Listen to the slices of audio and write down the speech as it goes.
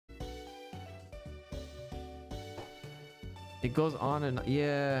It goes on and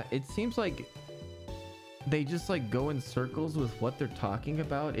yeah, it seems like they just like go in circles with what they're talking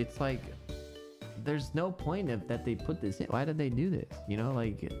about. It's like there's no point of that they put this in. Why did they do this? You know,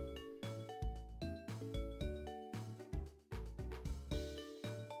 like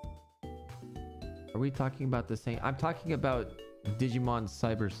are we talking about the same? I'm talking about Digimon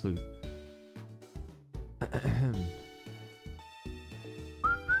Cyber Sleuth.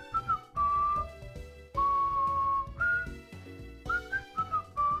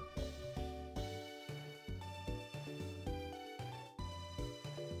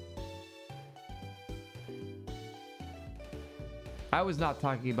 I was not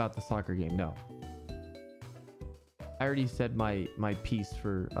talking about the soccer game, no. I already said my piece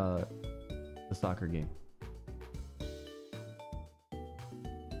for the soccer game.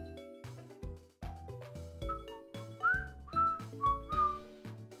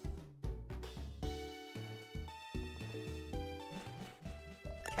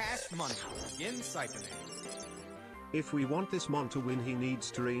 Cash money. Begin siphoning. If we want this mon to win, he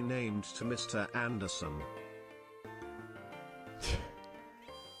needs to renamed to Mr. Anderson.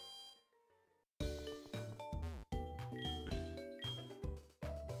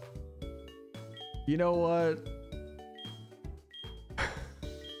 You know what?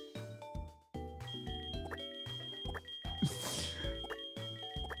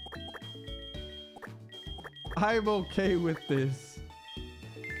 I'm okay with this.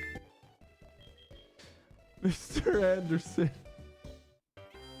 Mr. Anderson.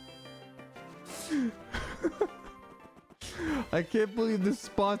 I can't believe this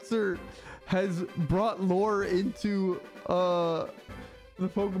sponsor has brought lore into the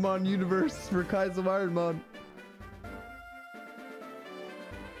Pokemon universe for Kaizo Ironmon.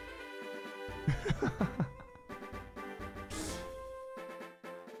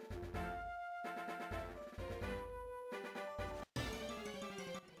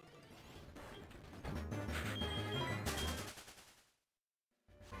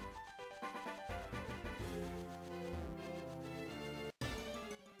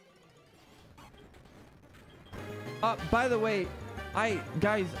 By the way,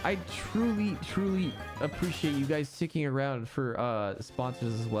 guys, I truly appreciate you guys sticking around for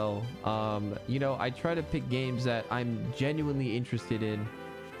sponsors as well. You know, I try to pick games that I'm genuinely interested in,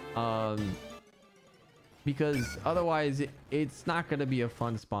 because otherwise it's not going to be a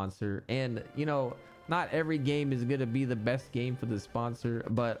fun sponsor. And you know, not every game is going to be the best game for the sponsor,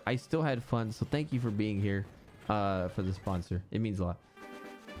 but I still had fun, so thank you for being here for the sponsor. It means a lot.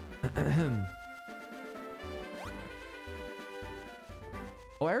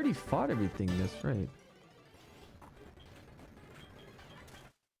 Oh, I already fought everything. That's right.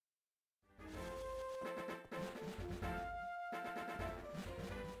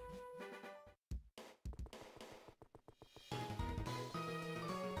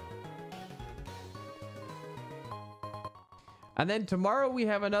 And then tomorrow we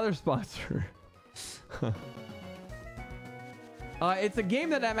have another sponsor. It's a game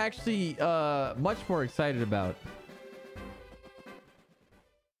that I'm actually much more excited about.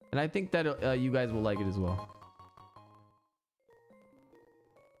 And I think that you guys will like it as well.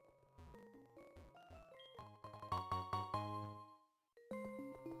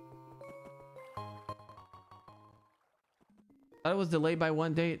 That was delayed by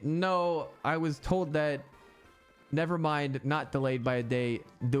one day? No, I was told that never mind, not delayed by a day,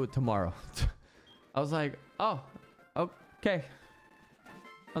 do it tomorrow. I was like, oh, okay.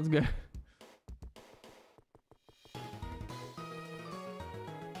 Sounds good.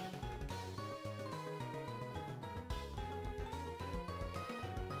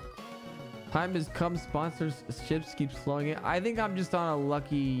 Time has come, sponsorships keep flowing in. I think I'm just on a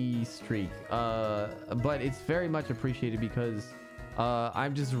lucky streak, but it's very much appreciated because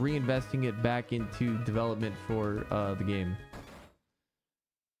I'm just reinvesting it back into development for the game.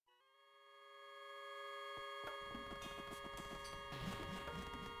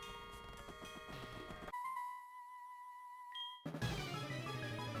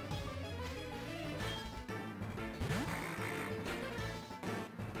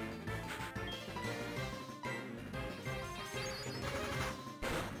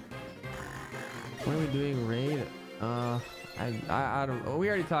 When are we doing raid? I don't. We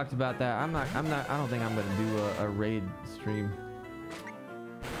already talked about that. I don't think I'm gonna do a raid stream.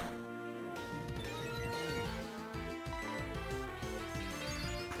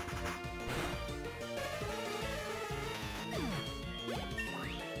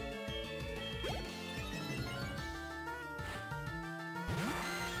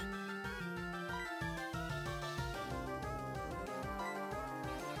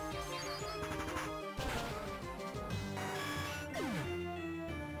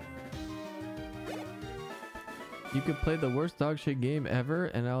 You could play the worst dog shit game ever,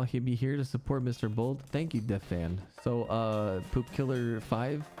 and I'll be here to support Mr. Bold. Thank you, Def Fan. So, Poop Killer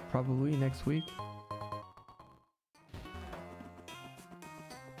 5 probably next week.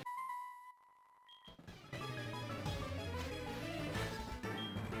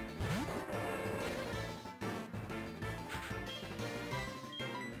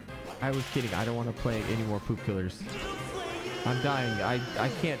 I was kidding. I don't want to play any more Poop Killers. I'm dying. I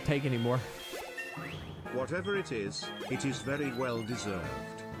can't take anymore. Whatever it is very well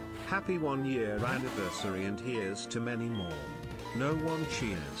deserved. Happy 1 year anniversary and here's to many more. No one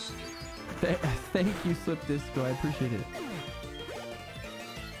cheers. Thank you, Slip Disco. I appreciate it.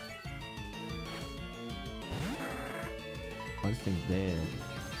 Oh, this thing's dead.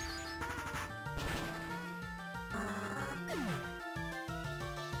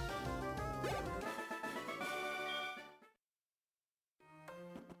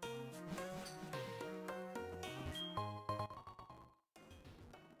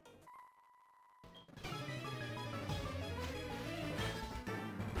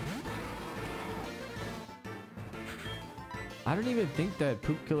 I don't even think that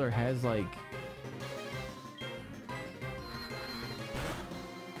Poop Killer has like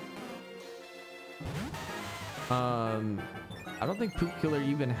I don't think Poop Killer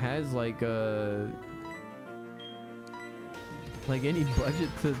even has like any budget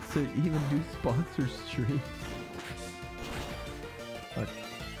to even do sponsor streams. Fuck.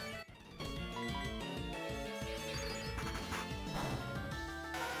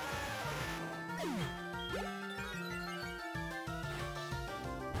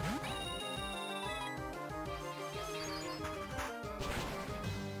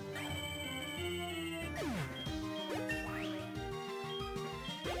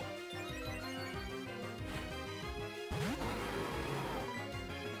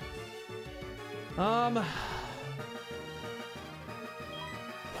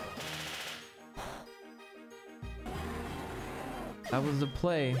 That was a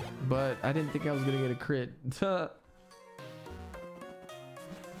play, but I didn't think I was gonna get a crit.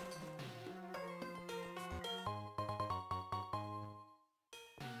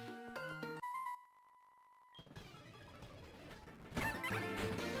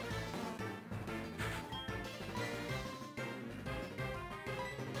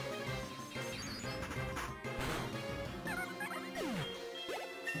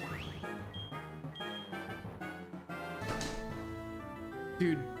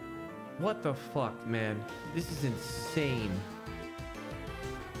 Dude, what the fuck, man? This is insane.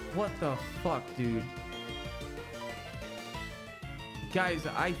 What the fuck, dude? Guys,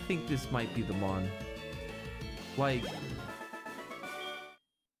 I think this might be the Mon. Like,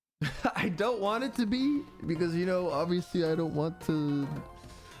 I don't want it to be, because, you know, obviously I don't want to...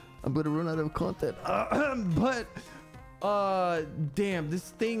 I'm gonna run out of content. But, damn,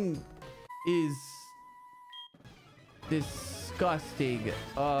 this thing is... disgusting.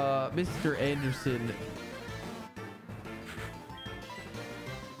 Mr. Anderson.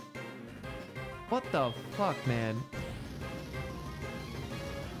 What the fuck, man?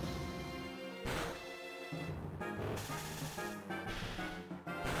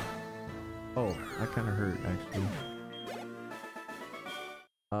 Oh, that kind of hurt, actually.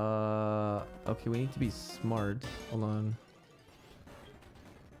 Okay, we need to be smart. Hold on.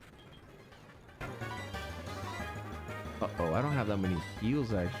 Uh-oh, I don't have that many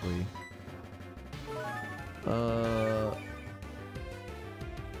heals, actually. Oh,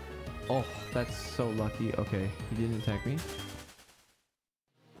 that's so lucky. Okay, he didn't attack me.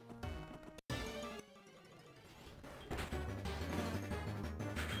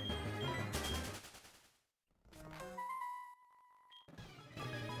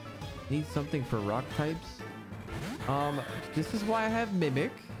 Need something for rock types. This is why I have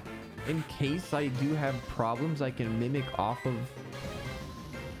Mimic. In case I do have problems, I can Mimic off of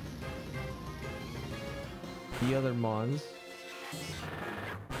the other Mons.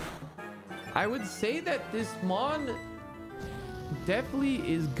 I would say that this Mon definitely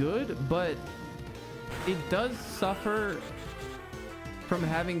is good, but it does suffer from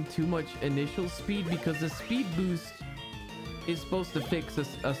having too much initial speed, because the speed boost is supposed to fix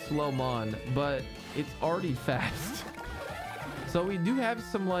a slow Mon, but it's already fast. So we do have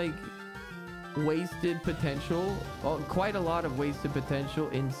some like wasted potential, well, quite a lot of wasted potential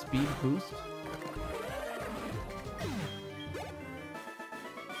in speed boost.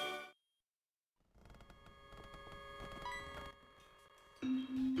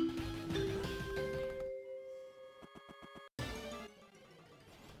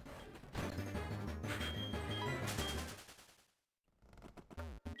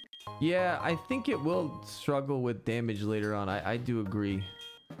 Yeah, I think it will struggle with damage later on. I do agree.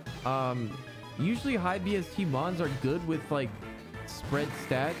 Usually high BST mons are good with like spread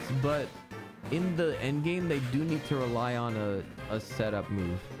stats, but in the end game they do need to rely on a setup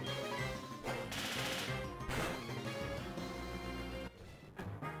move.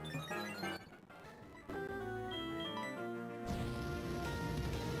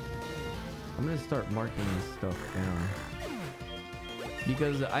 I'm gonna start marking this stuff down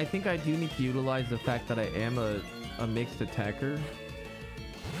because I think I do need to utilize the fact that I am a mixed attacker,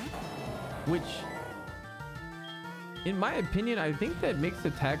 which in my opinion, I think that mixed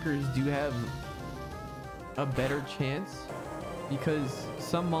attackers do have a better chance because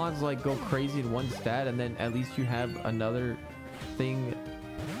some mods like go crazy in one stat and then at least you have another thing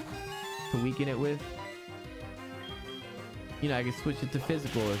to weaken it with. You know, I can switch it to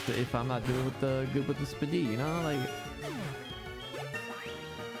physical if I'm not doing good with the speedy, you know, like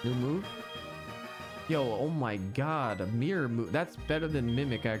new move. Yo, oh my god, a mirror move. That's better than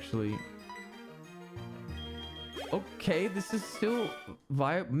mimic actually. Okay, this is still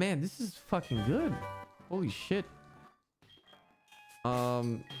viable. Man, this is fucking good. Holy shit.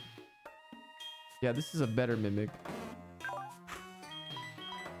 Yeah, this is a better mimic.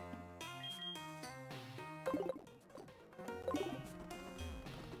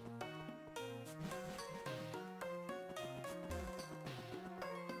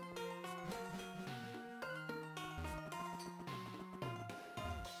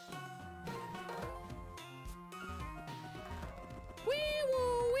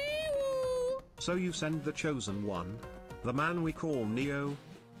 So you send the chosen one, the man we call Neo.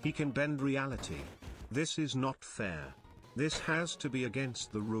 He can bend reality. This is not fair. This has to be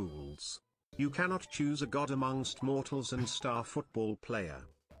against the rules. You cannot choose a god amongst mortals and star football player.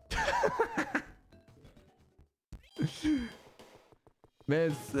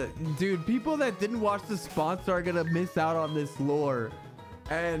 Man, dude, people that didn't watch the sponsor are gonna miss out on this lore.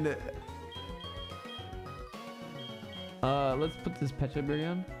 And let's put this Pecha Berry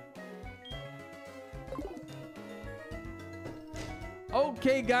on.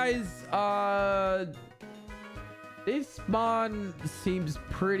 Okay, guys, this spawn seems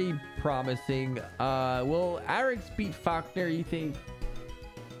pretty promising. Will Arex beat Faulkner, you think?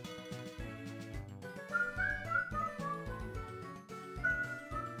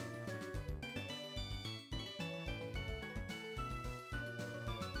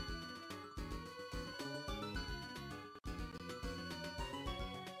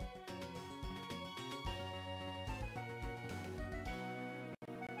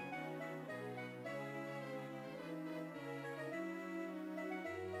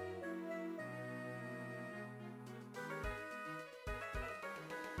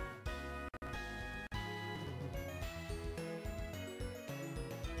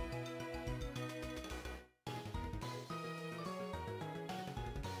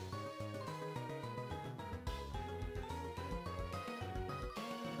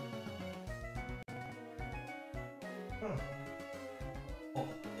 Oh.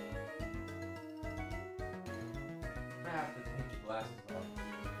 I have to take your glasses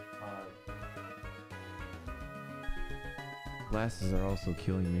off. Glasses are also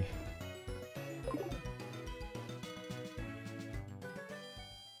killing me.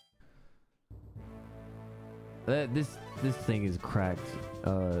 This thing is cracked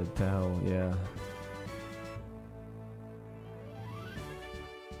to hell, yeah.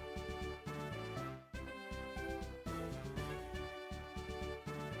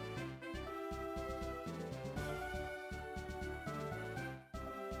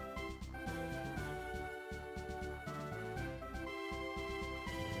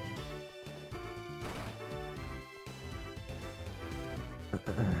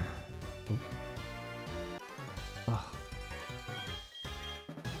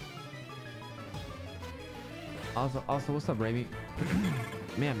 Also, what's up, Raimi?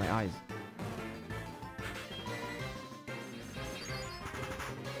 Man, my eyes.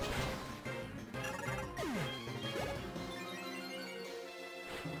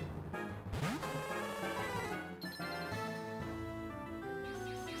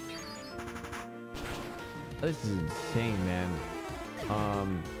 This is insane, man.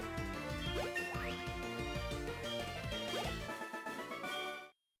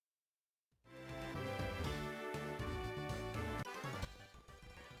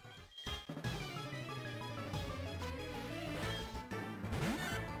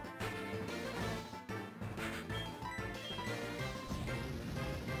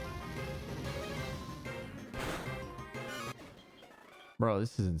 Bro,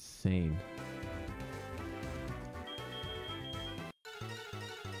 this is insane.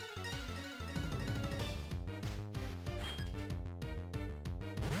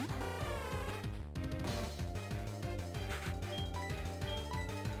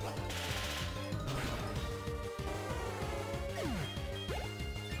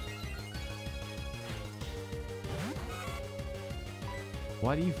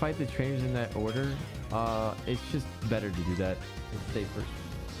 Why do you fight the trainers in that order? It's just better to do that. It's safer.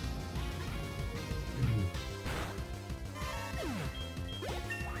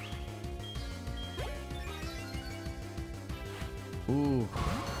 Ooh.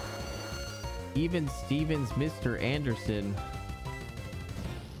 Even Stevens, Mr. Anderson.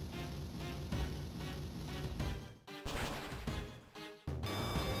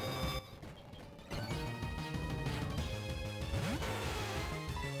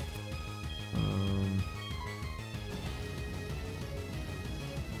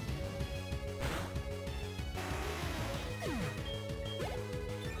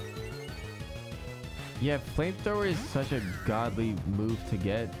 Yeah, flamethrower is such a godly move to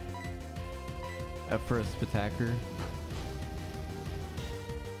get for a spectacular.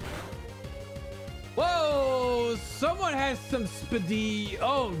 Whoa! Someone has some spidey.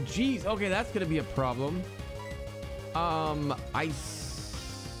 Oh, geez. Okay, that's gonna be a problem.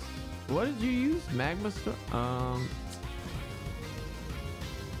 What did you use? Magma storm.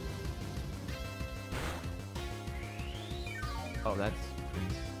 Oh, that's.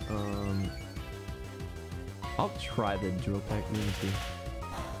 I'll try the drill pack. Let me see.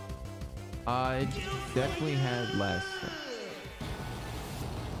 It definitely had less.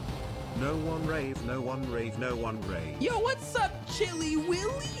 No one rave, no one rave, no one rave. Yo, what's up, Chili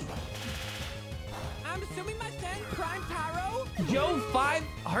Willy? I'm assuming my friend Prime Taro. Joe 5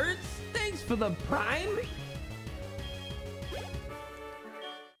 Hertz, thanks for the prime.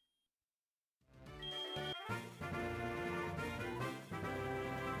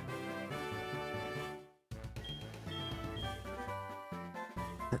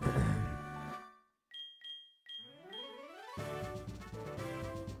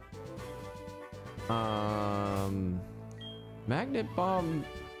 Magnet bomb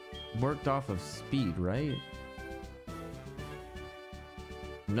worked off of speed, right?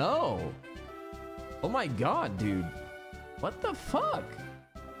 No. Oh my god, dude. What the fuck?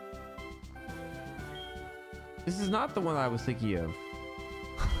 This is not the one I was thinking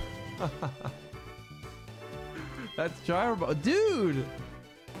of. That's gyro, dude.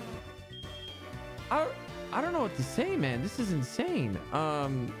 I don't know what to say, man. This is insane.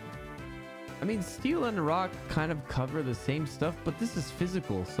 I mean, steel and rock kind of cover the same stuff, but this is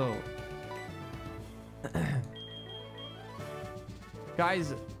physical, so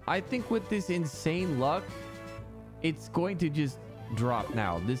guys, I think with this insane luck, it's going to just drop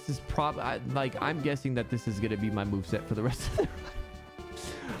now. This is probably like, I'm guessing that this is going to be my moveset for the rest of the run.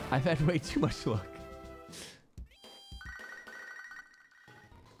 I've had way too much luck.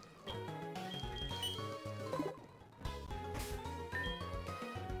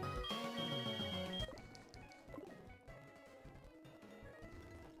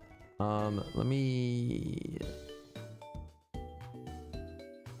 Let me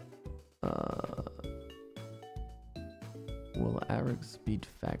will Arex beat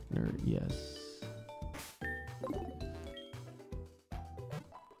Fafnir? Yes.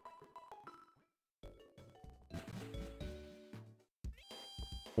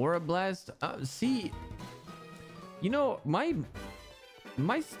 Aura Blast. See, you know, my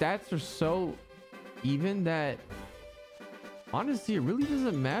stats are so even that honestly, it really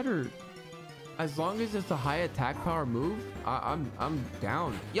doesn't matter. As long as it's a high attack power move, I'm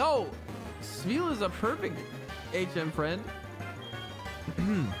down. Yo, Sveel is a perfect HM friend.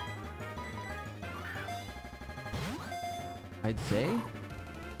 I'd say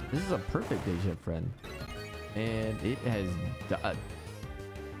this is a perfect HM friend, and it has done.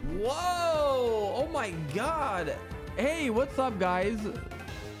 Whoa! Oh my god! Hey, what's up, guys?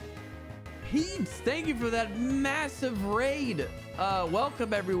 Pete, thank you for that massive raid.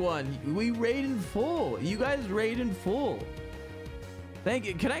 Welcome everyone. We raid in full. You guys raid in full. Thank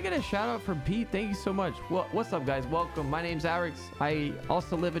you. Can I get a shout out from Pete? Thank you so much. Well, what's up, guys? Welcome. My name's Arex. I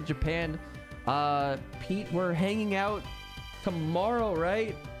also live in Japan. Pete, we're hanging out tomorrow,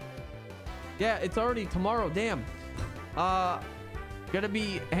 right? Yeah, it's already tomorrow. Damn. Gonna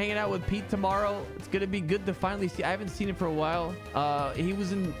be hanging out with Pete tomorrow. It's gonna be good to finally see. I haven't seen him for a while. He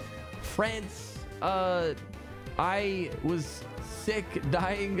was in France. I was sick,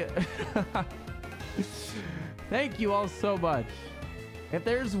 dying. Thank you all so much. If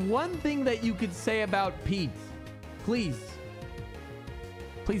there's one thing that you could say about Pete, please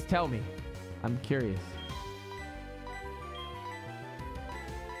tell me. I'm curious.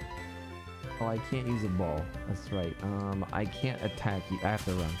 Oh, I can't use a ball. That's right. I can't attack you. I have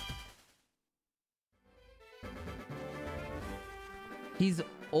to run. He's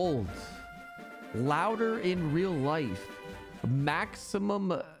old. Louder in real life.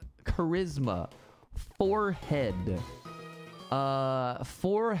 Maximum charisma. Forehead.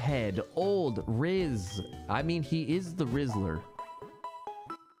 Forehead, old, Riz. I mean, he is the Rizzler.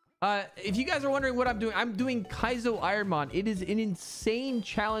 If you guys are wondering what I'm doing Kaizo Ironmon. It is an insane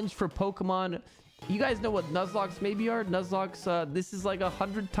challenge for Pokemon. You guys know what Nuzlocke maybe are? Nuzlocke, this is like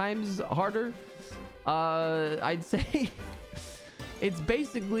 100 times harder. I'd say it's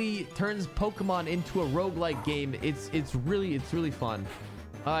basically turns Pokemon into a roguelike game. It's really fun.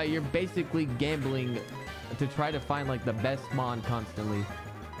 You're basically gambling to try to find like the best mon constantly.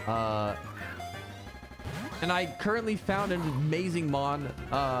 And I currently found an amazing mon.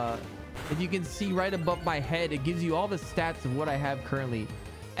 If you can see right above my head, it gives you all the stats of what I have currently.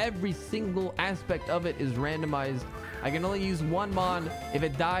 Every single aspect of it is randomized. I can only use one mon. If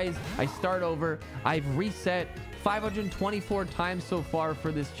it dies, I start over. I've reset 524 times so far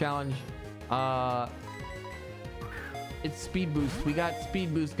for this challenge. It's speed boost. We got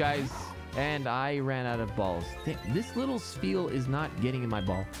speed boost, guys. And I ran out of balls. This little spiel is not getting in my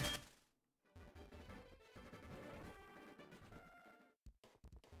ball.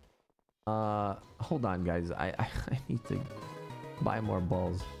 Hold on, guys. I need to buy more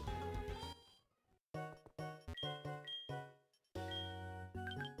balls.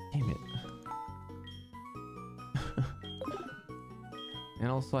 Damn it.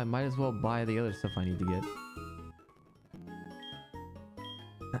 And also, I might as well buy the other stuff I need to get.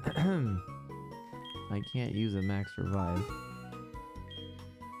 I can't use a max revive.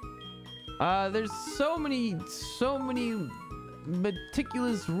 There's so many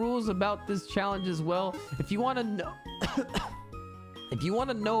meticulous rules about this challenge as well. If you want to know if you want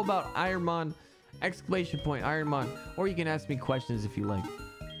to know about Ironmon, exclamation point Ironmon, or you can ask me questions if you like.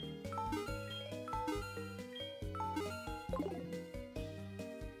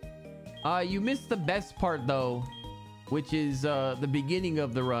 You missed the best part though, which is the beginning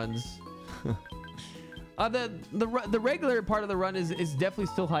of the runs. The regular part of the run is definitely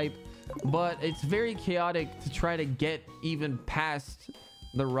still hype, but it's very chaotic to try to get even past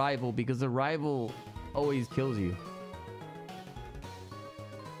the rival, because the rival always kills you.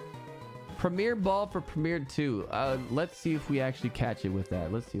 Premier ball for Premier 2. Let's see if we actually catch it with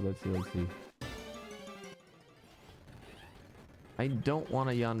that. Let's see. I don't want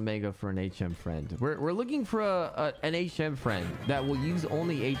a Yanmega for an HM friend. We're looking for an HM friend that will use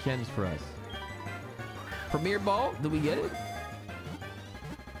only HMs for us. Premier ball, did we get it?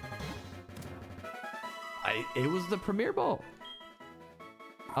 It was the Premier ball.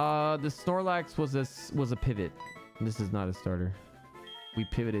 The Snorlax was a pivot. This is not a starter. We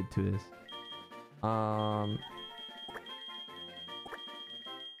pivoted to this.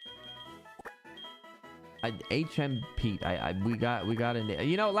 HM Pete. We got in there.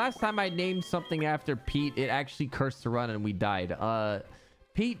 You know, last time I named something after Pete, it actually cursed the run and we died.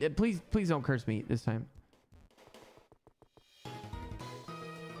 Pete, please don't curse me this time.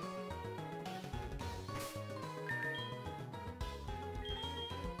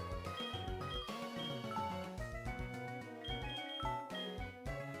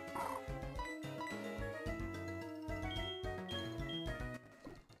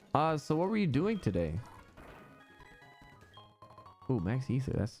 So what were you doing today? Oh, max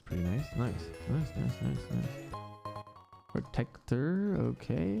ether. That's pretty nice. Nice. Protector.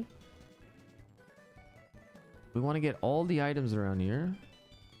 Okay. We want to get all the items around here.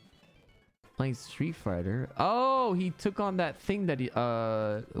 Playing Street Fighter. Oh, he took on that thing that he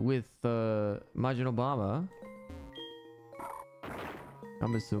with Majin Obama.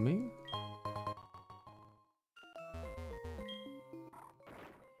 I'm assuming.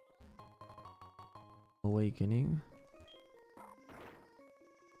 Awakening.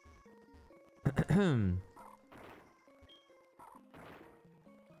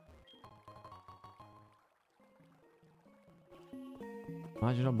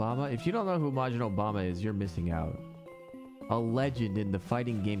 Majin Obama. If you don't know who Majin Obama is, you're missing out. A legend in the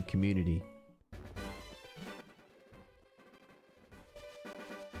fighting game community.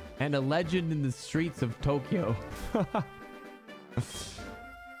 And a legend in the streets of Tokyo.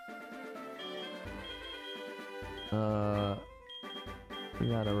 We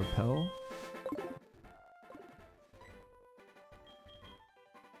gotta repel.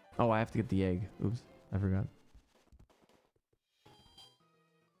 Oh, I have to get the egg. Oops, I forgot.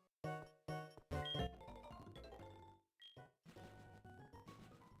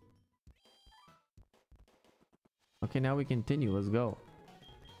 Okay, now we continue. Let's go.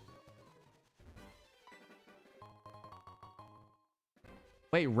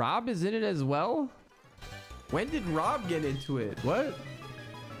 Wait, Rob is in it as well? When did Rob get into it? What?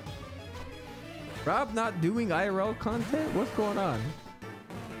 Rob not doing IRL content? What's going on?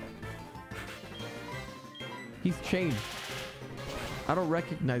 He's changed. I don't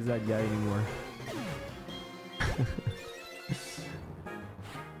recognize that guy anymore.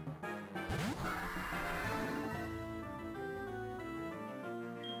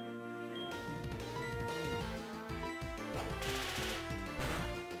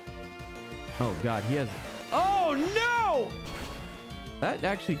 Oh god, he has... Oh no! That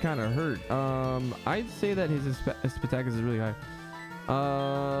actually kind of hurt. I'd say that his attack is really high.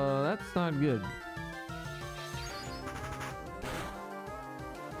 That's not good.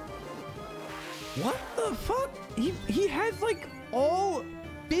 What the fuck? He has like all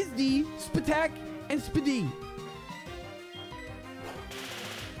Bizdy, Spatak, and Spiddy.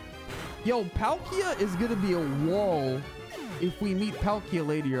 Yo, Palkia is gonna be a wall if we meet Palkia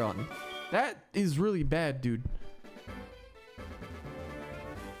later on. That is really bad, dude.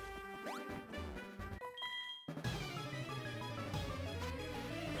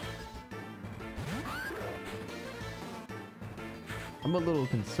 I'm a little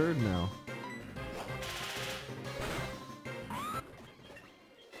concerned now.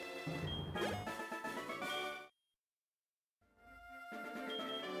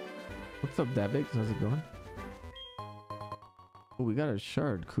 What's up, Dabix? How's it going? Oh, we got a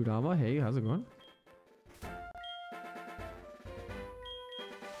shard. Kurama, hey, how's it going?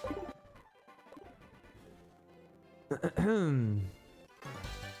 What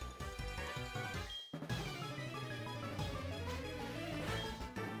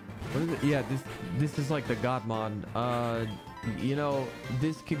is it? Yeah, this is like the Godmon. You know,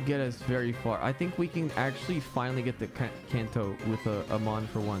 this could get us very far. I think we can actually finally get the Kanto with a Mon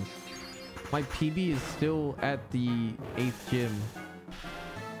for once. My PB is still at the 8th gym.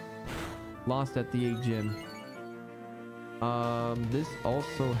 Lost at the 8th gym. This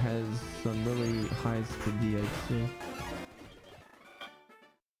also has some really high speed, I'd say.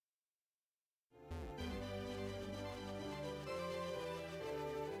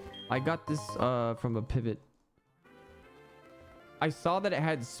 I got this from a pivot. I saw that it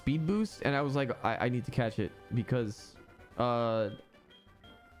had speed boost and I was like, I need to catch it because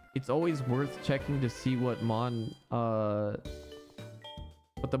it's always worth checking to see what the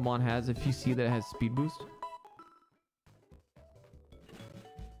Mon has if you see that it has speed boost.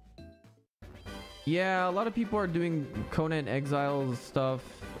 Yeah, a lot of people are doing Conan Exiles stuff.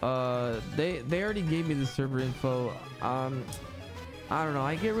 They already gave me the server info. I don't know.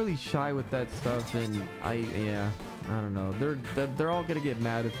 I get really shy with that stuff, and I don't know. They're all gonna get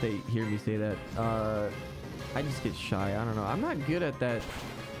mad if they hear me say that. I just get shy. I don't know. I'm not good at that.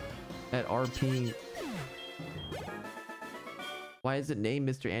 At RP. Why is it named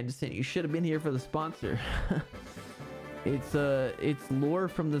Mr. Anderson? You should have been here for the sponsor. It's lore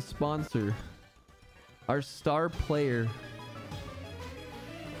from the sponsor. Our star player.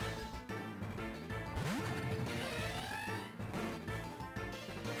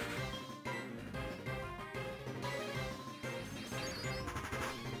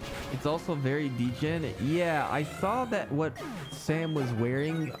 It's also very degen. Yeah, I saw that what Sam was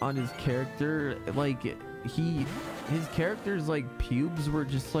wearing on his character, like his character's like pubes were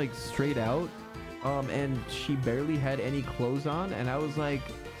just like straight out, and she barely had any clothes on, and I was like,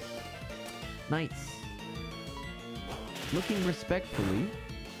 nice. Looking respectfully.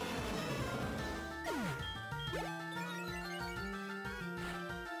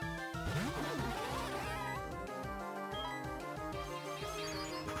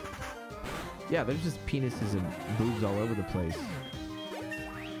 Yeah, there's just penises and boobs all over the place.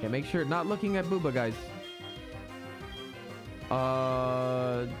 Yeah, make sure not looking at booba, guys.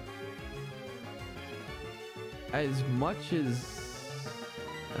 As much as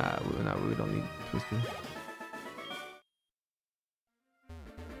we don't need Twister.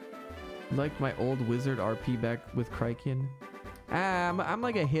 Like my old wizard RP back with Kryken. I'm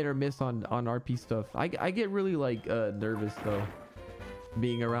like a hit or miss on RP stuff. I get really like nervous though,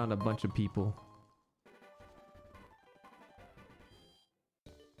 being around a bunch of people.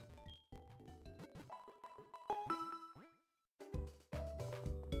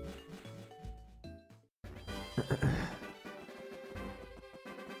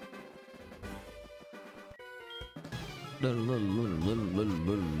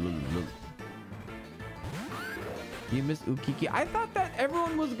 You miss Ukiki? I thought that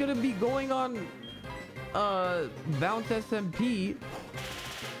everyone was gonna be going on Bounce SMP,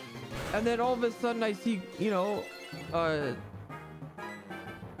 and then all of a sudden I see, you know,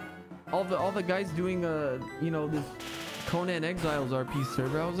 all the guys doing you know, this Conan Exiles RP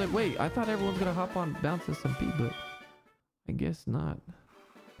server. I was like, wait, I thought everyone's gonna hop on Bounce SMP, but I guess not.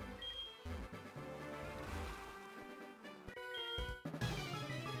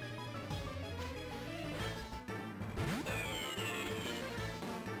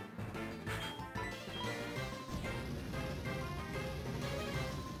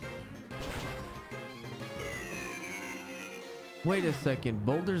 Wait a second.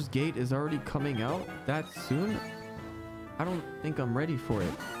 Baldur's Gate is already coming out that soon? I don't think I'm ready for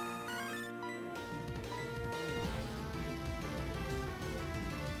it.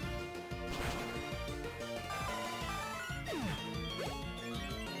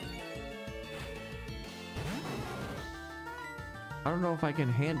 I don't know if I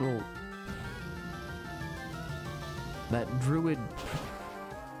can handle that druid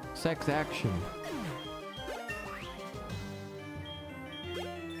sex action.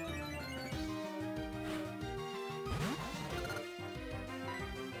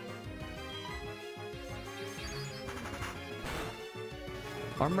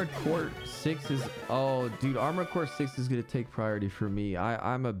 Armored Core 6 is... Oh, dude, Armored Core 6 is going to take priority for me.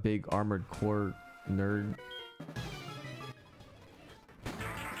 I'm a big Armored Core nerd.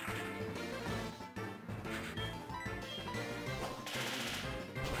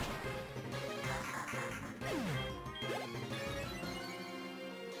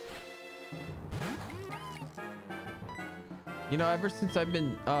 You know, ever since I've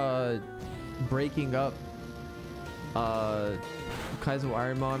been breaking up Kaizo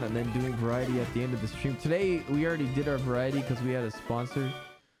Ironmon and then doing variety at the end of the stream. Today we already did our variety because we had a sponsor.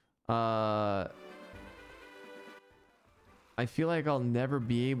 I feel like I'll never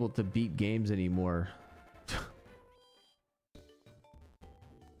be able to beat games anymore.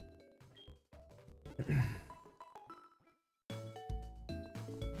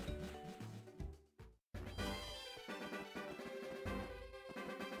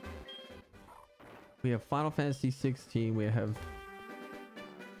 We have Final Fantasy 16. We have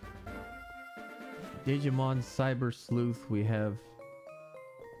Digimon Cyber Sleuth. We have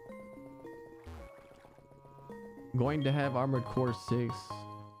going to have Armored Core 6.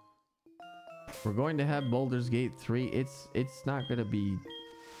 We're going to have Baldur's Gate 3. It's not gonna be,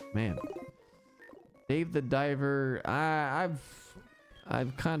 man. Dave the Diver. I've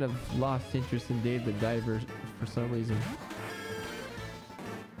kind of lost interest in Dave the Diver for some reason.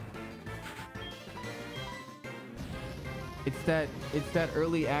 It's that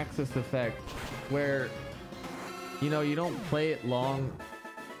early access effect where, you know, you don't play it long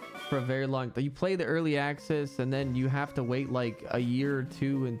for a very long time. You play the early access and then you have to wait like a year or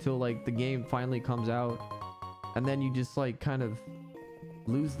two until like the game finally comes out, and then you just like kind of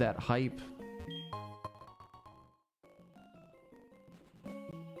lose that hype.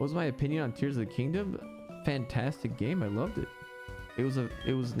 What was my opinion on Tears of the Kingdom? Fantastic game. I loved it. It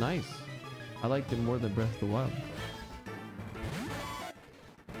was nice. I liked it more than Breath of the Wild.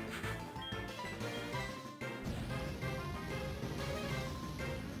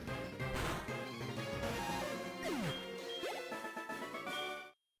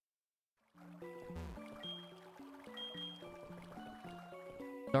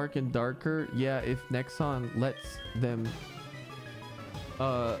 Dark and Darker. Yeah, if Nexon lets them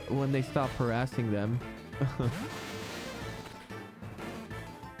when they stop harassing them.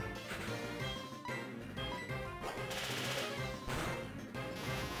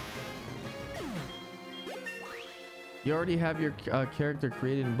 You already have your character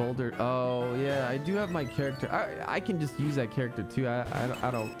created in Boulder. Oh yeah, I do have my character. I can just use that character too.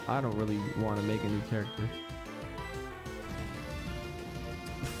 I don't really want to make a new character.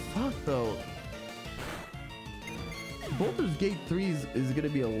 Fuck though. Baldur's Gate 3 is gonna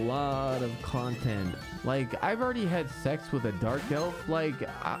be a lot of content. Like, I've already had sex with a dark elf. Like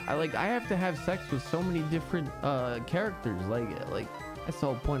I have to have sex with so many different characters. Like that's the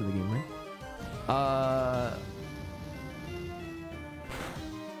whole point of the game, right?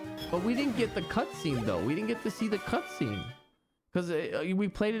 But we didn't get the cutscene though. We didn't get to see the cutscene because we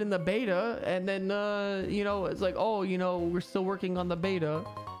played it in the beta, and then you know, it's like, oh, you know, we're still working on the beta.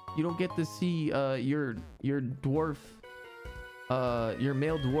 You don't get to see your dwarf, your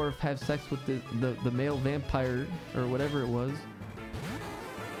male dwarf have sex with the male vampire or whatever it was.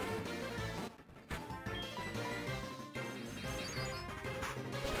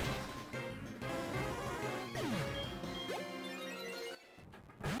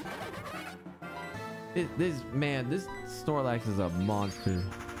 This Snorlax is a monster.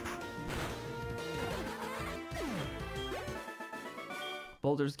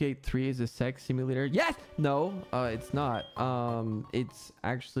 Baldur's Gate 3 is a sex simulator. Yes! No, it's not. It's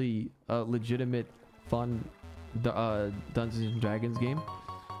actually a legitimate fun Dungeons and Dragons game.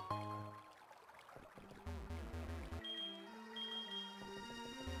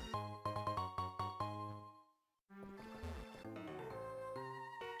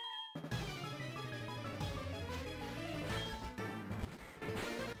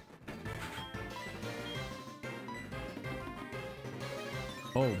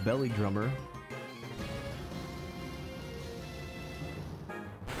 Oh, Belly Drummer.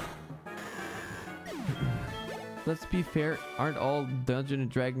 let's be fair. Aren't all Dungeon and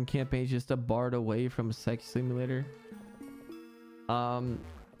Dragon campaigns just a bard away from a sex simulator?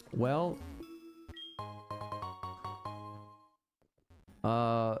 Well,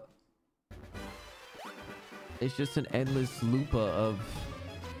 it's just an endless loop of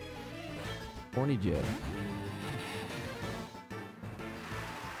horny jet.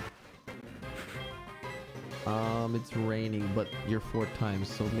 It's raining, but you're 4 times,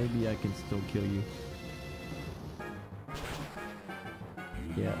 so maybe I can still kill you.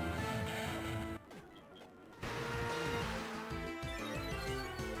 Yeah.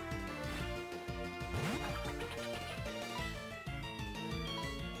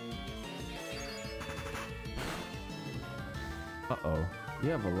 Uh-oh. You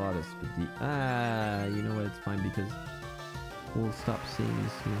have a lot of speed. Ah, you know what? It's fine because we'll stop seeing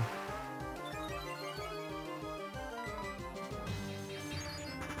this here.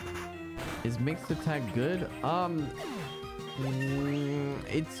 Is mixed attack good?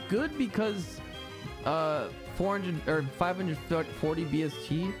 It's good because 400 or 540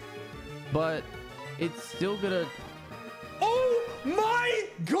 BST, but it's still gonna. Oh my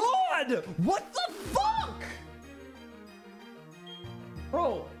god! What the fuck?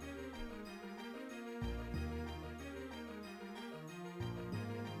 Bro.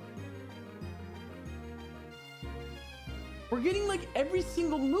 We're getting like every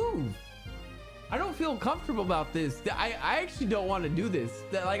single move. I don't feel comfortable about this. I actually don't want to do this.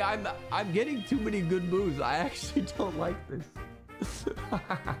 Like I'm getting too many good moves. I actually don't like this.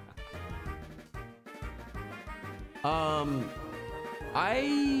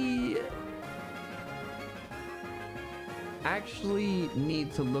 I actually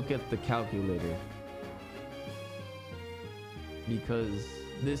need to look at the calculator because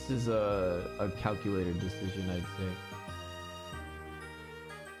this is a calculator decision, I'd say.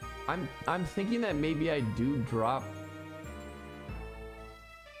 I'm thinking that maybe I do drop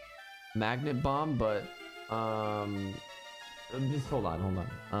magnet bomb, but just hold on.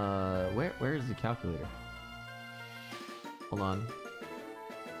 Where is the calculator? Hold on.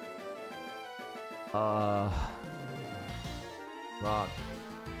 Rock,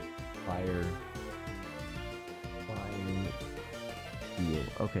 fire, steel.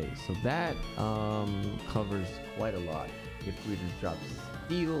 Okay, so that covers quite a lot. If we just drop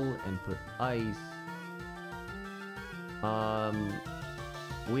steel and put ice,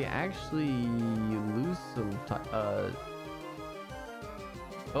 we actually lose some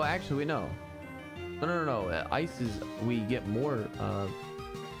oh, actually we know. No. Ice is, we get more.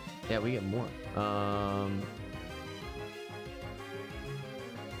 Yeah, we get more.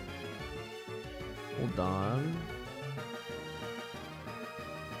 Hold on.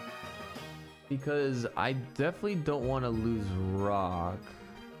 Because I definitely don't want to lose rock.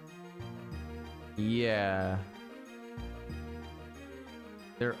 Yeah.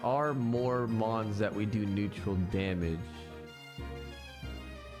 There are more mons that we do neutral damage.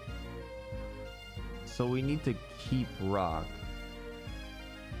 So we need to keep rock.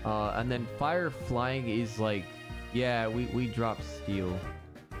 And then fire flying is like, yeah, we drop steel.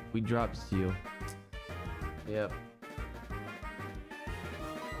 We drop steel. Yep.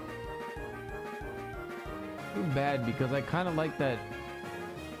 Too bad because I kind of like that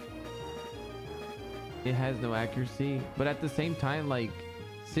it has no accuracy, but at the same time, like,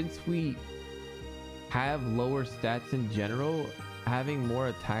 since we have lower stats in general, having more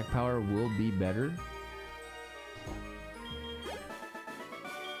attack power will be better.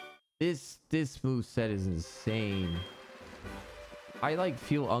 This moveset is insane. I like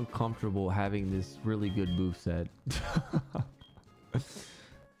feel uncomfortable having this really good moveset.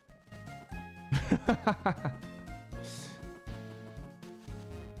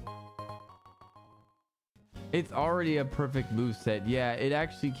 It's already a perfect moveset. Yeah, it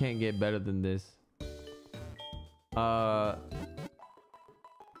actually can't get better than this.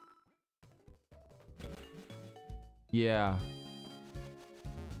 Yeah.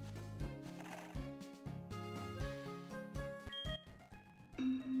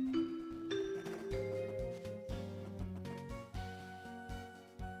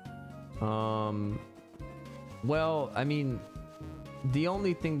 Well, I mean, the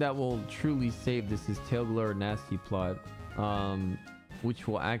only thing that will truly save this is Tailglower Nasty Plot, which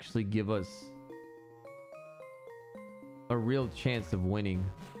will actually give us a real chance of winning,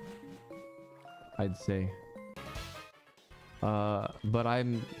 I'd say. But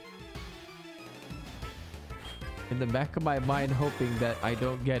I'm in the back of my mind hoping that I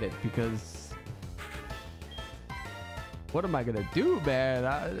don't get it, because what am I gonna do, man?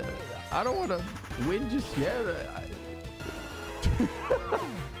 I don't want to win just yet.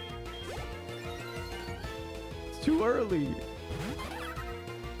 too early.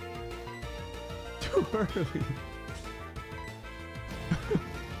 Too early.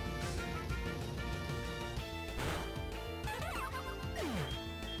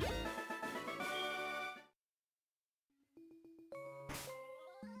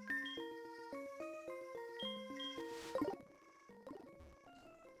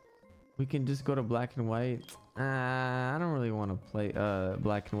 We can just go to black and white. I don't really want to play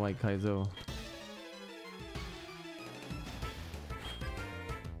black and white Kaizo.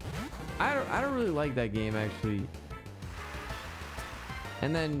 I don't really like that game actually.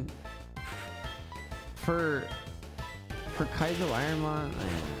 And then for Kaizo Ironmon,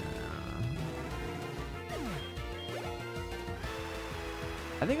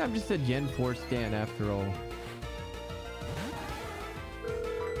 I think I'm just a Gen 4 stan after all.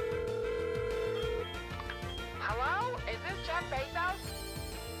 Hello? Is this Jeff Bezos?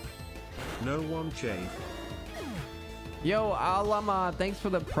 No one, Jay. Yo, Alama, thanks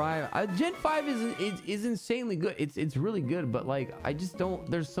for the prime. Gen 5 is insanely good. It's really good, but like I just don't.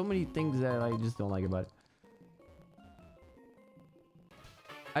 There's so many things that I just don't like about it.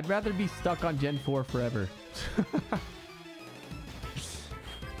 I'd rather be stuck on Gen 4 forever.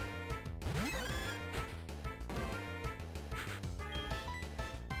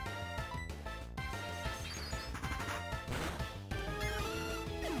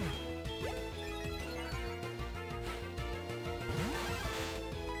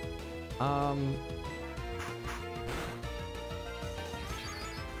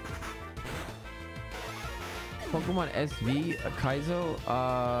 Pokemon SV Kaizo,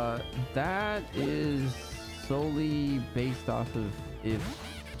 that is solely based off of if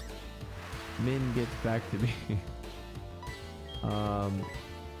Min gets back to me.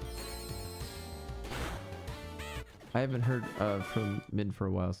 I haven't heard from Min for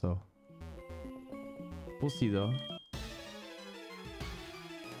a while, so we'll see though.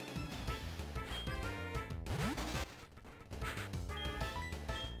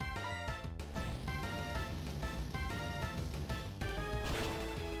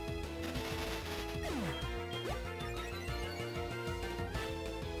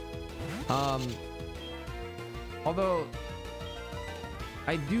 Although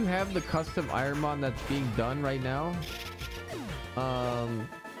I do have the custom Ironmon that's being done right now.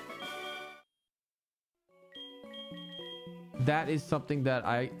 That is something that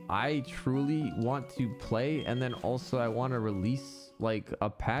I truly want to play, and then also I want to release like a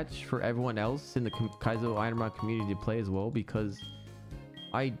patch for everyone else in the Kaizo Ironmon community to play as well, because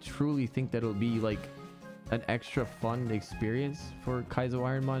I truly think that it'll be like an extra fun experience for Kaizo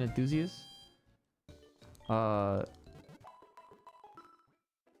Ironmon enthusiasts.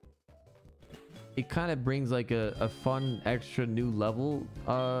 It kind of brings like a fun extra new level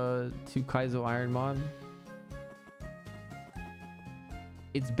to Kaizo Ironmon.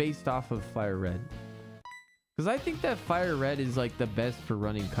 It's based off of Fire Red, because I think that Fire Red is like the best for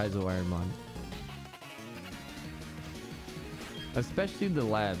running Kaizo Ironmon, especially the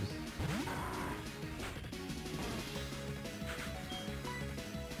labs.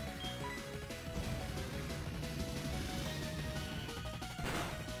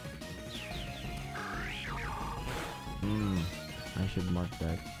 I should mark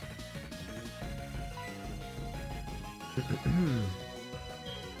that.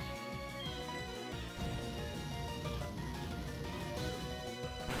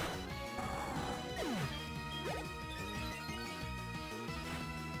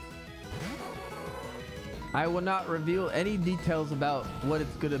 I will not reveal any details about what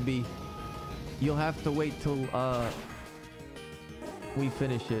it's gonna be. You'll have to wait till we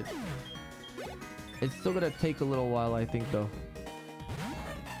finish it. It's still gonna take a little while, I think, though.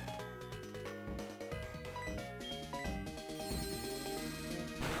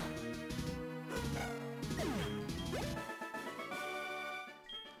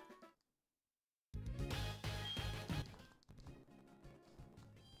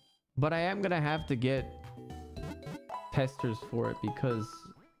 But I am gonna have to get testers for it, because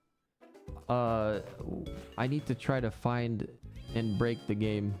I need to try to find and break the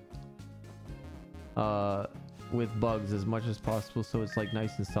game with bugs as much as possible, so it's like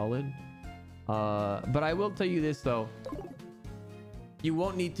nice and solid. But I will tell you this though, you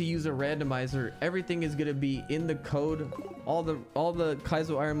won't need to use a randomizer. Everything is gonna be in the code. All the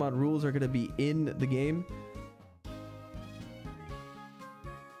Kaizo Ironmon rules are gonna be in the game.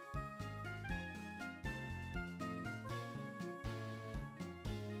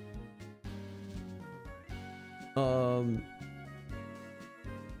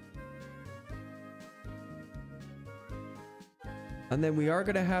 And then we are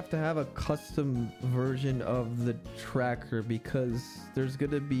going to have a custom version of the tracker because there's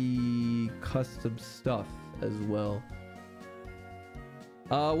going to be custom stuff as well.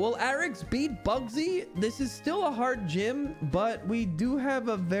 Will Arex beat Bugsy? This is still a hard gym, but we do have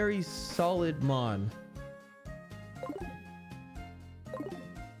a very solid mon.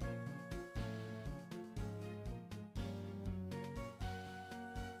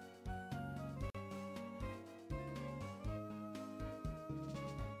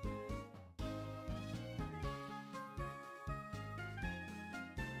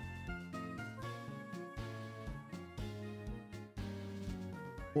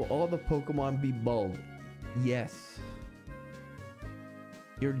 Will all the Pokemon be bald? Yes.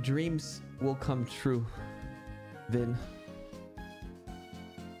 Your dreams will come true, Vin.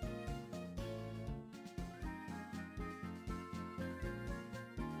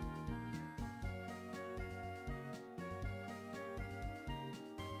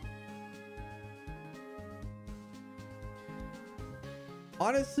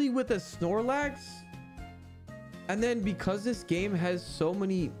 Honestly, with a Snorlax, and then because this game has so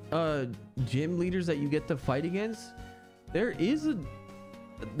many gym leaders that you get to fight against, there is a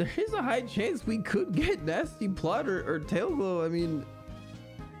high chance we could get Nasty Plot or Tailglow. I mean,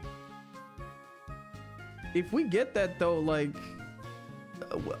 if we get that though, like,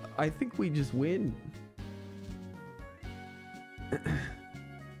 I think we just win.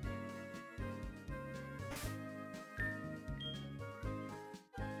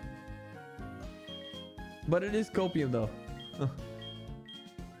 But it is copium though.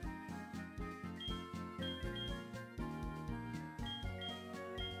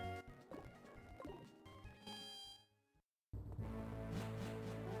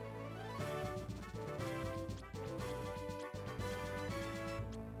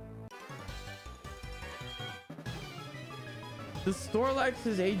 The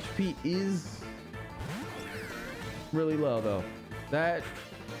Snorlax's HP is really low though. That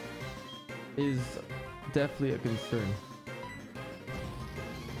is definitely a concern.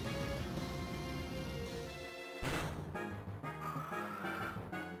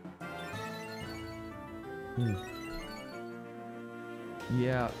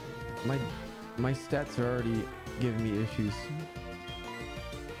 Yeah, my stats are already giving me issues.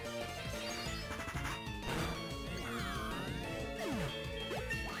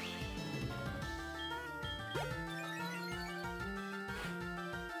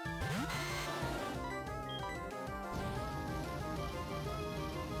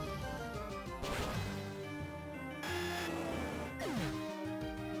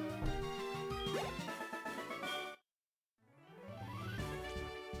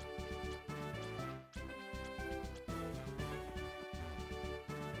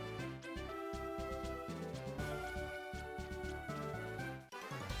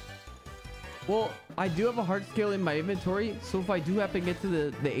 Well, I do have a heart scale in my inventory, so if I do happen to get to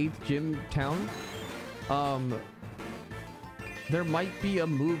the 8th gym town, there might be a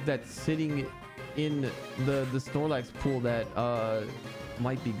move that's sitting in the Snorlax pool that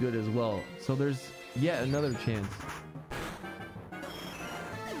might be good as well. So there's yet another chance.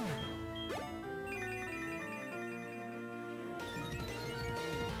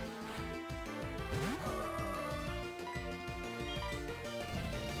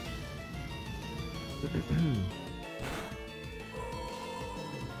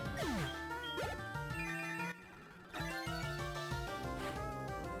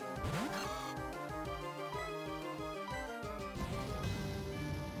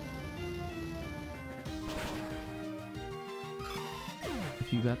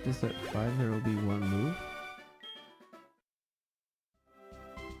 If you got this at 5, there will be one move.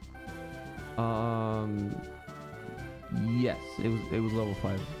 Yes, it was level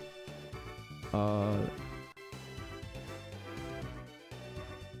 5.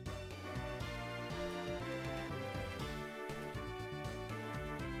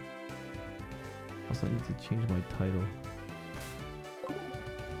 Also, I need to change my title.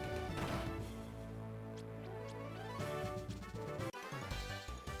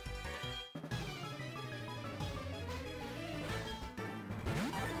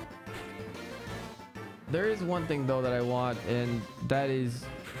 There is one thing though that I want, and that is,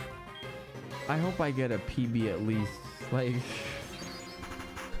 I hope I get a PB at least. Like,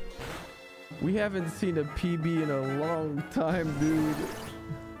 we haven't seen a PB in a long time, dude.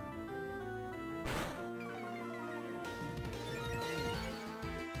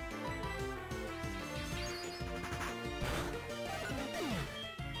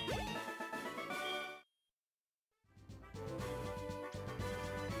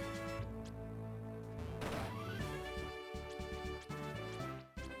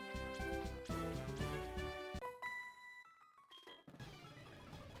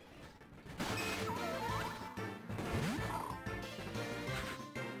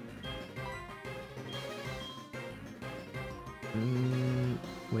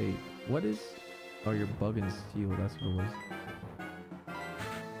 Wait, what is... Oh, you're bugging steel. That's what it was.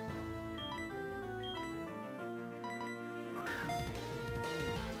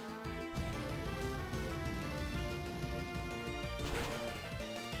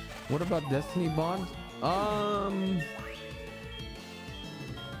 What about Destiny Bond?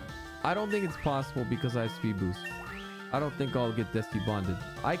 I don't think it's possible because I have speed boost. I don't think I'll get Destiny Bonded.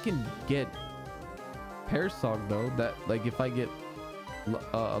 I can get Pear Song though. That, like, if I get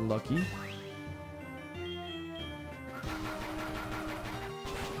unlucky.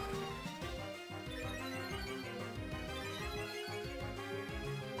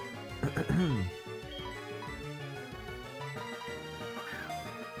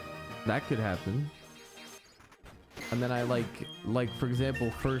 That could happen. And then I like for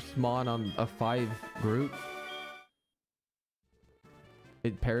example, first mon on a 5 group.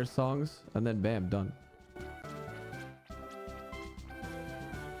 It pairs songs and then bam, done.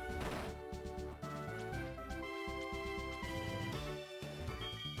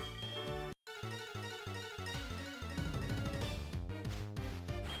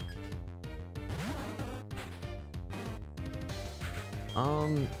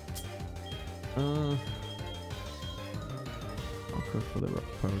 I'll go for the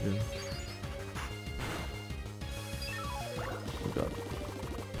power gen. Oh god.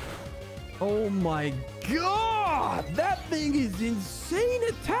 Oh my god! That thing is insane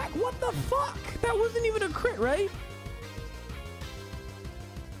attack! What the fuck? That wasn't even a crit, right?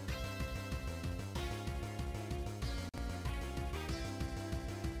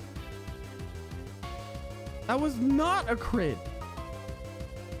 That was not a crit.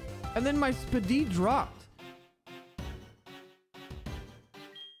 And then my speed dropped.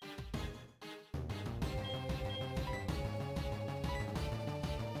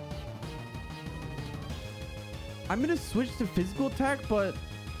 I'm gonna switch to physical attack, but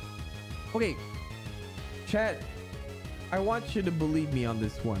okay, chat, I want you to believe me on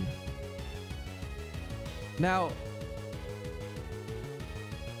this one. Now,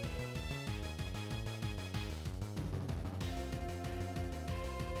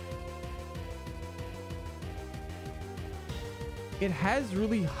 it has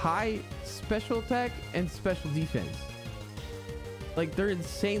really high special attack and special defense. Like, they're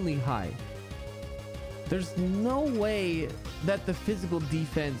insanely high. There's no way that the physical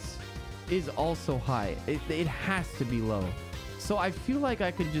defense is also high. It has to be low. So I feel like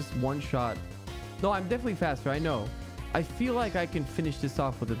I could just one-shot. No, I'm definitely faster, I know. I feel like I can finish this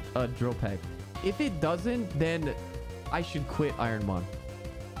off with a drill pack. If it doesn't, then I should quit Ironmon.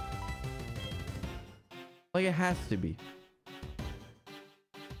 Like, it has to be.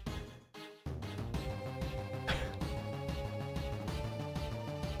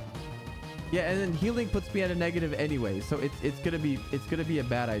 Yeah, and then healing puts me at a negative anyway, so it's gonna be a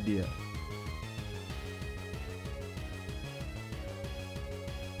bad idea.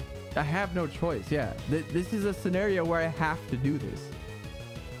 I have no choice. Yeah, this is a scenario where I have to do this,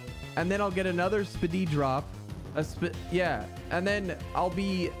 and then I'll get another speedy drop, yeah, and then I'll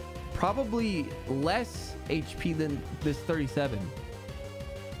be probably less HP than this 37.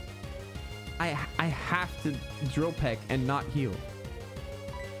 I have to drill peck and not heal.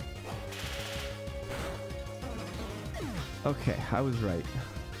 Okay, I was right.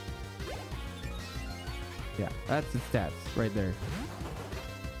 Yeah, that's the stats right there.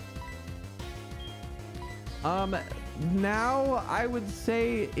 Now I would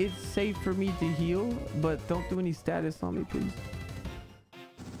say it's safe for me to heal, but don't do any status on me, please.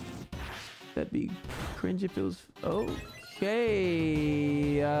 That'd be cringe if it was... Okay.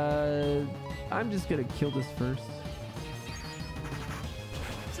 I'm just gonna kill this first.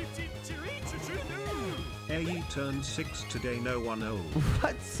 AE turned 6 today, no one old.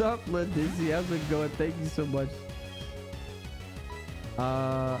 What's up, Ladizzy? How's it going? Thank you so much.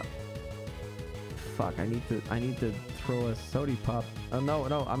 Fuck, I need to throw a sody pop. No,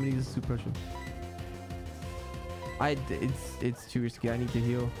 I'm gonna use a super potion. It's too risky. I need to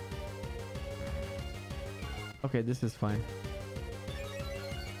heal. Okay, this is fine.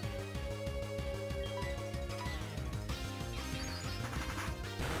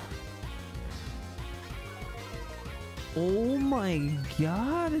 Oh my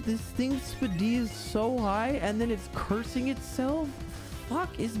god, this thing's speed is so high and then it's cursing itself.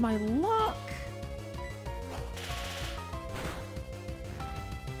 Fuck is my luck.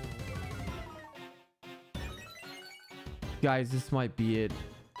 Guys, this might be it.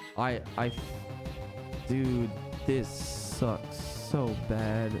 Dude, this sucks so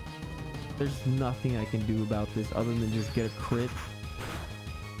bad. There's nothing I can do about this other than just get a crit.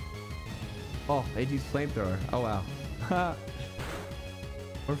 Oh, they use flamethrower. Oh wow.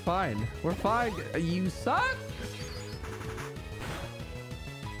 We're fine. We're fine. You suck.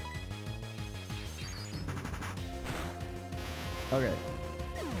 Okay.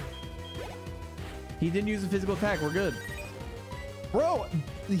 He didn't use a physical attack. We're good. Bro,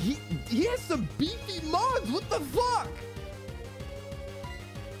 he has some beefy mods. What the fuck?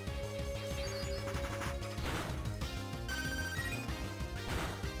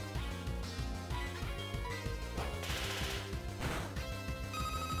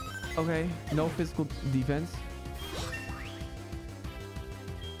 Okay, no physical defense.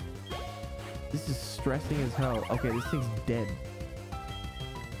 This is stressing as hell. Okay, this thing's dead.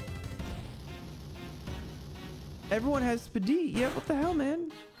 Everyone has Spadi. Yeah, what the hell,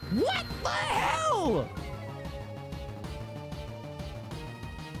 man? What the hell?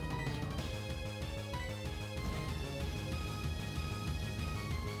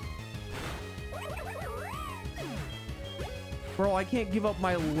 Bro, I can't give up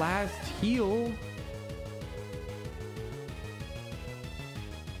my last heal.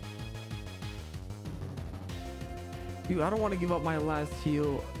 Dude, I don't want to give up my last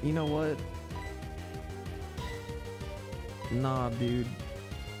heal. You know what? Nah, dude.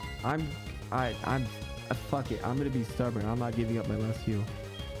 Fuck it. I'm gonna be stubborn. I'm not giving up my last heal.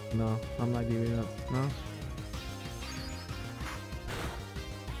 No, I'm not giving up. No.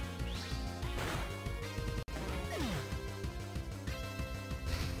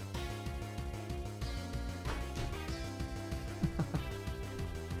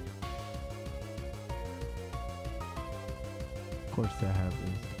 Of course that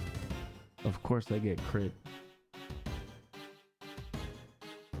happens. Of course I get crit.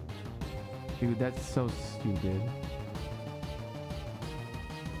 Dude, that's so stupid.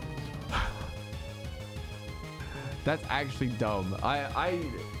 That's actually dumb.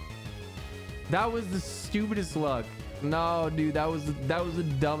 That was the stupidest luck. No, dude, that was the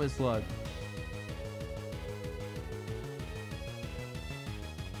dumbest luck.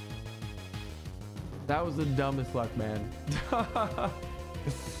 That was the dumbest luck, man.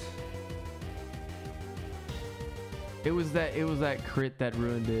 It was that crit that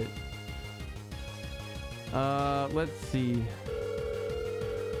ruined it. Let's see.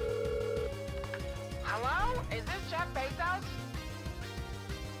 Hello? Is this Jeff Bezos?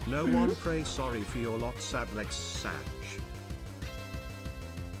 No one pray sorry for your lot, Sablex Satch.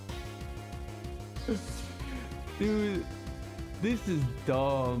 Dude, this is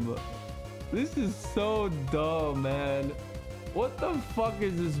dumb. This is so dumb, man. What the fuck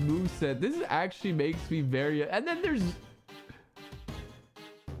is this moveset? This actually makes me very... And then there's...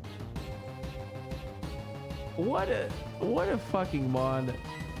 What a fucking mod.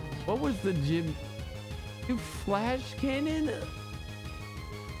 What was the gym? Dude, flash cannon?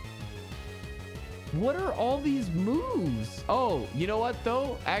 What are all these moves? Oh, you know what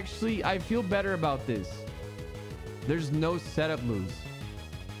though? Actually, I feel better about this. There's no setup moves.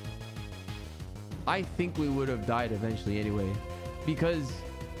 I think we would have died eventually anyway, because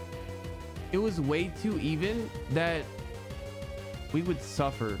it was way too even that we would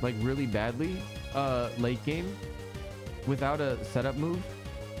suffer like really badly late game without a setup move.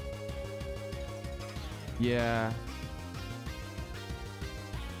 Yeah.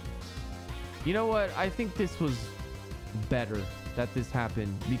 You know what? I think this was better that this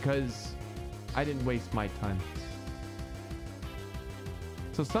happened because I didn't waste my time.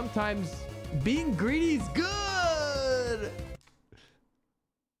 So sometimes being greedy is good.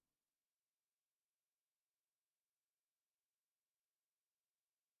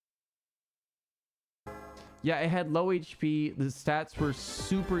 Yeah, it had low HP. The stats were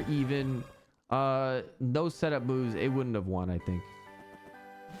super even. No setup moves. It wouldn't have won, I think.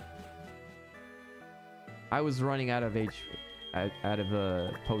 I was running out of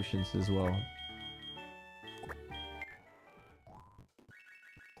potions as well.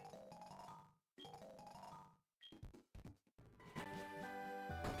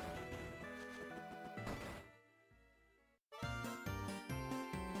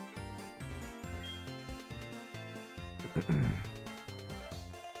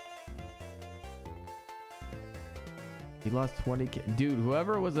 He lost 20k. Dude,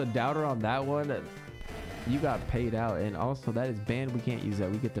 whoever was a doubter on that one, you got paid out. And also that is banned. We can't use that.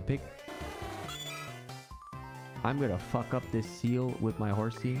 We get to pick. I'm gonna fuck up this seal with my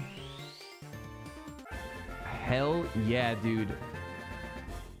horsey. Hell yeah, dude.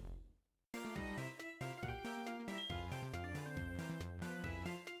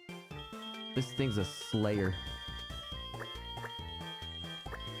 This thing's a slayer.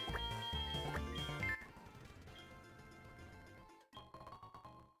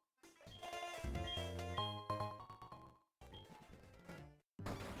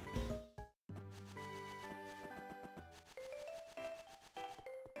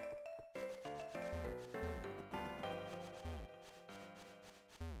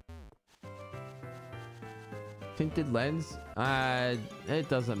 tinted lens, it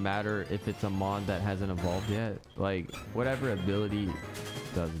doesn't matter if it's a mon that hasn't evolved yet. Like whatever ability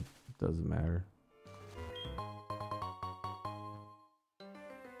doesn't matter.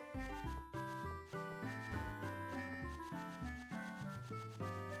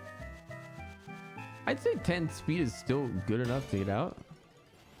 I'd say 10 speed is still good enough to get out.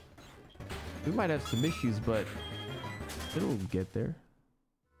 We might have some issues, but it'll get there.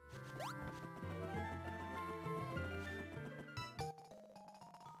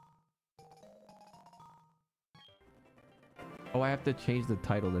 Oh, I have to change the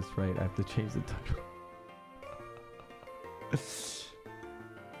title. That's right. I have to change the title.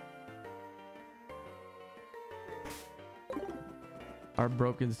 Our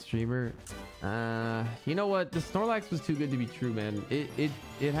broken streamer. You know what? The Snorlax was too good to be true, man.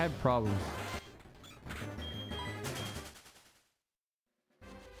 It had problems.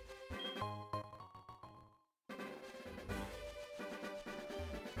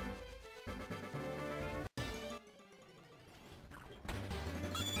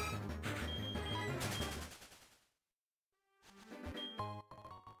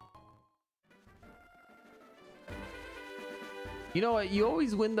 You know what? You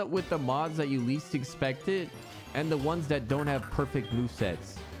always win up with the mods that you least expected and the ones that don't have perfect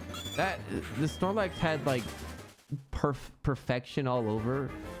movesets. The Snorlax had like perfection all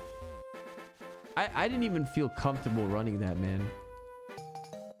over. I didn't even feel comfortable running that, man.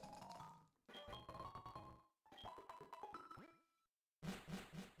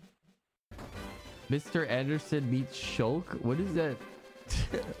 Mr. Anderson meets Shulk? What is that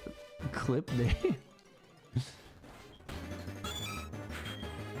clip name?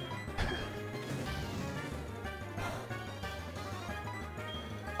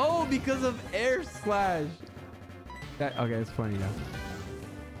 Oh, because of air slash. That okay, it's funny now.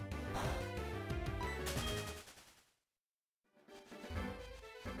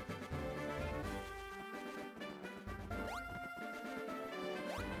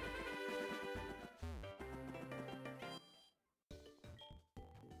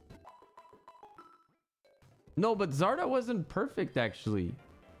 No, but Zarda wasn't perfect actually.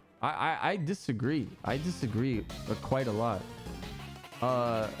 I disagree. I disagree quite a lot.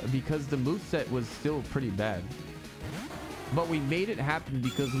 Because the moveset was still pretty bad. But we made it happen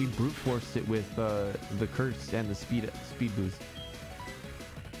because we brute forced it with the curse and the speed boost.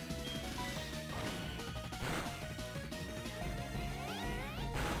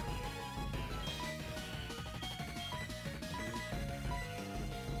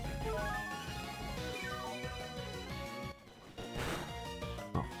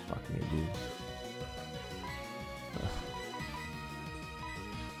 Oh, fuck me, dude.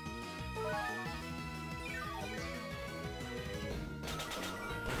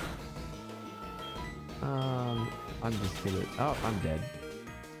 I'm just gonna... Oh, I'm dead.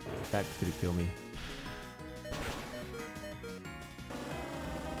 That's gonna kill me.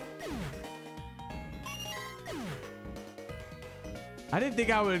 I didn't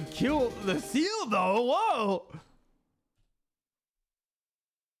think I would kill the seal though. Whoa!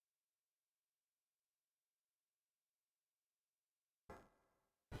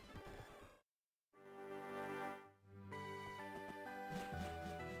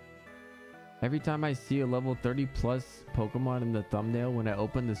 Every time I see a level 30 plus Pokemon in the thumbnail, when I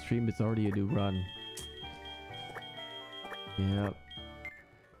open the stream, it's already a new run. Yep.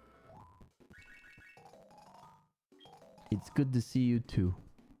 It's good to see you too.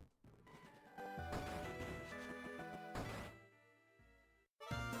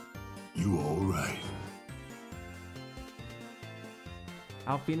 You alright?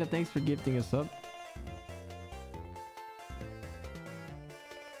 Alfina, thanks for gifting us up.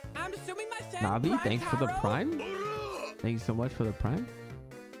 I'm assuming my son Navi, Prime thanks for the Taro? prime. Thank you so much for the prime.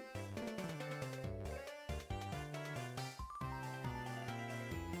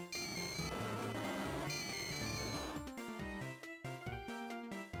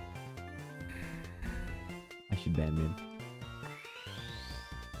 I should ban him.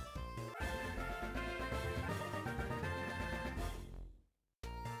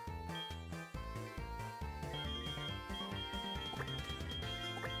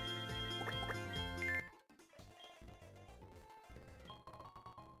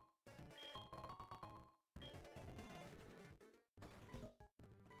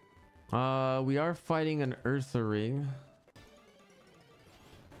 We are fighting an Ursa ring.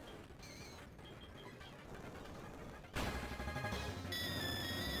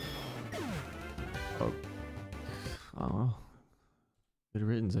 Oh, good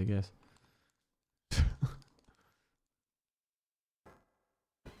riddance, I guess.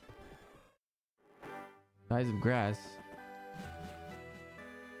 Size of grass.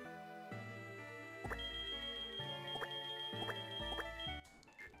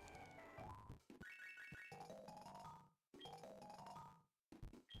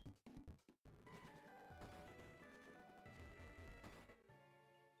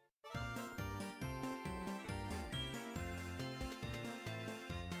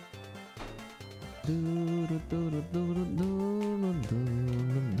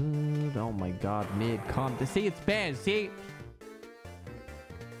 Oh my god, mid-com. See, it's banned. See?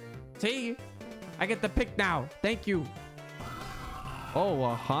 See? I get the pick now. Thank you. Oh,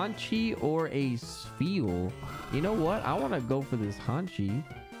 a Hanchi or a Sfeel. You know what? I want to go for this Hanchi.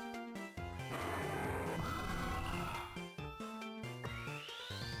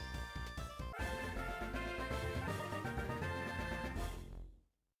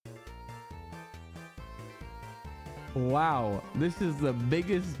 Wow, this is the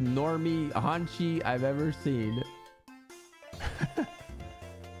biggest normie Hanchi I've ever seen.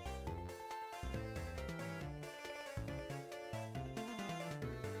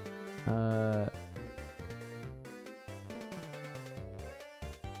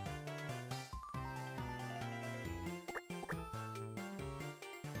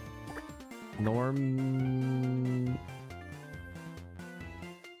 Norm.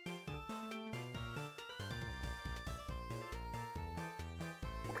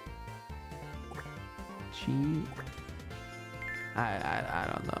 I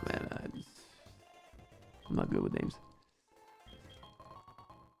don't know, man. I'm not good with names.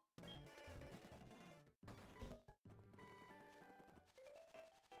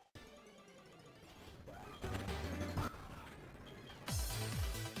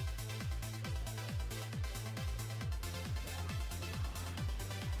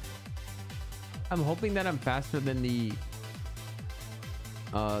 I'm hoping that I'm faster than the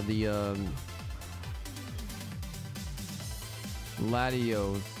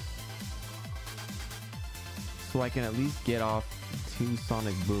Latios, so I can at least get off 2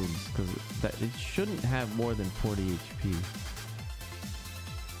 sonic booms, because that it shouldn't have more than 40 HP.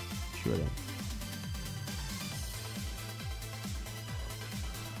 Shouldn't.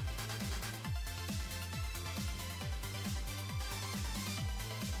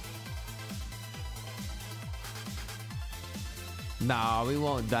 Nah, we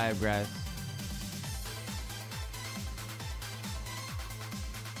won't die of grass.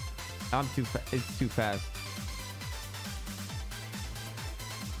 I'm too it's too fast.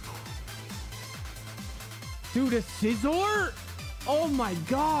 Dude, a scissor? Oh my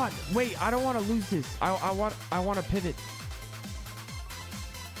god. Wait, I don't want to lose this. I want to pivot.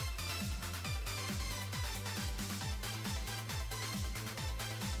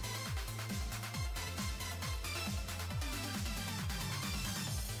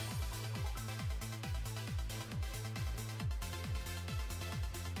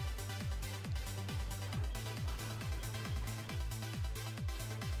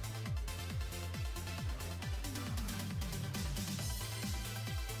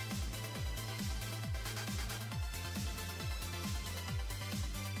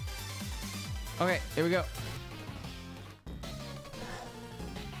 Okay, here we go.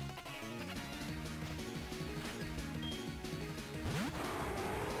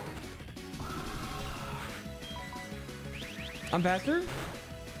 I'm faster?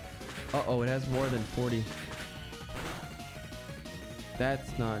 Uh-oh, it has more than 40.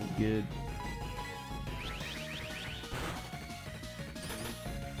 That's not good.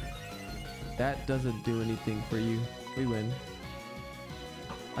 That doesn't do anything for you. We win.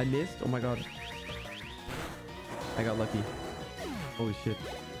 I missed? Oh my god. I got lucky. Holy shit.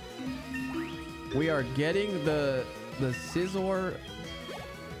 We are getting the scissor.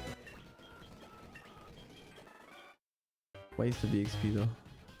 Waste of the XP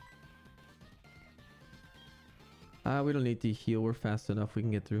though. We don't need to heal. We're fast enough. We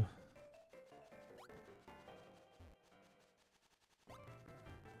can get through.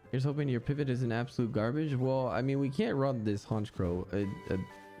 Here's hoping your pivot isn't absolute garbage. Well, I mean, we can't run this Haunch Crow.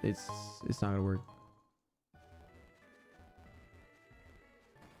 It's not gonna work.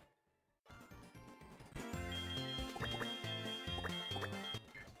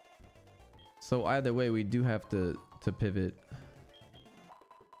 So either way, we do have to pivot.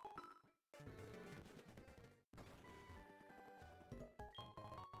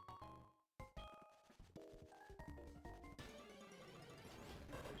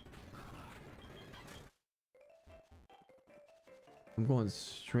 I'm going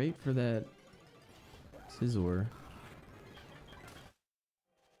straight for that scissor.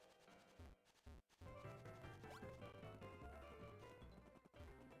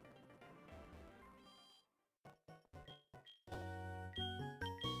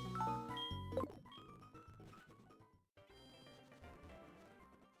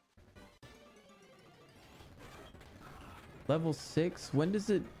 Level 6. When does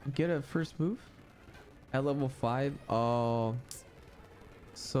it get a first move? At level 5. Oh.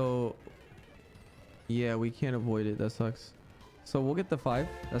 So yeah, we can't avoid it. That sucks. So we'll get the 5.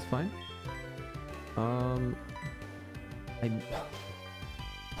 That's fine.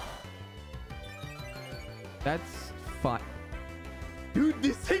 That's fine. Dude,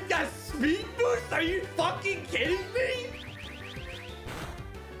 this thing got speed boost? Are you fucking kidding me?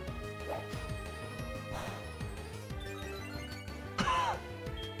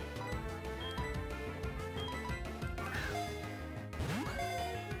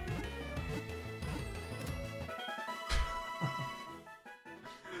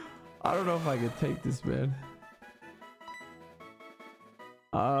 I don't know if I can take this, man.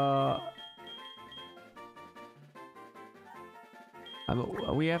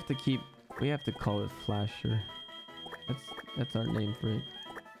 We have to call it Flasher. That's our name for it.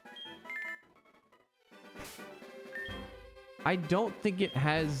 I don't think it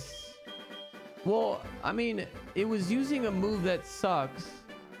has. Well, I mean, it was using a move that sucks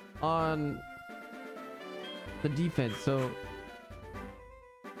on the defense, so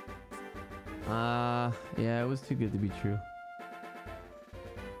yeah, it was too good to be true.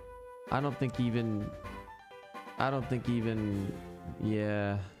 I don't think even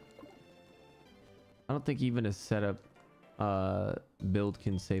yeah, I don't think even a setup build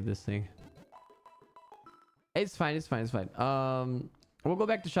can save this thing. It's fine. We'll go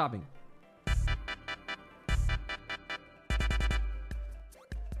back to shopping.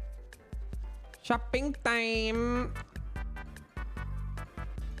 Shopping time.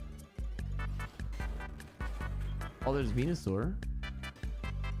 Oh, there's Venusaur.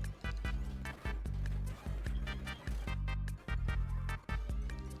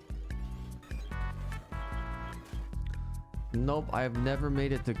 Nope, I've never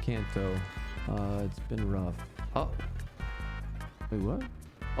made it to Kanto. It's been rough. Oh. Wait, what?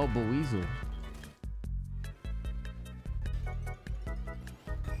 Oh, Buizel.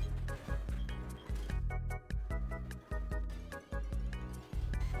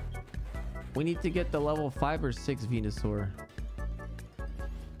 We need to get the level 5 or 6 Venusaur.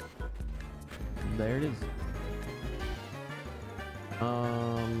 There it is.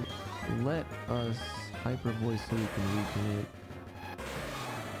 Let us hyper voice so we can weaken it.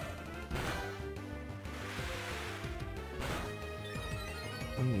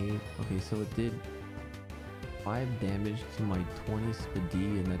 Okay, so it did 5 damage to my 20 speed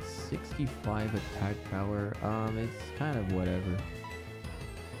and that's 65 attack power. It's kind of whatever.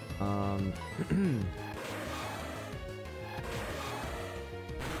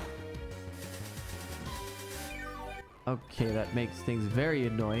 Okay, that makes things very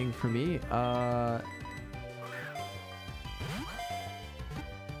annoying for me.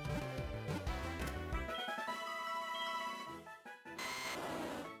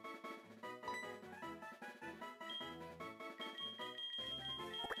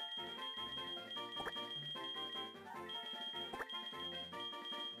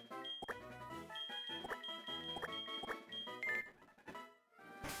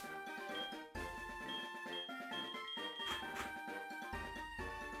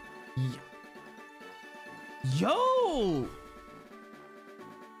 Yo!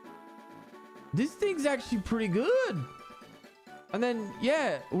 This thing's actually pretty good. And then,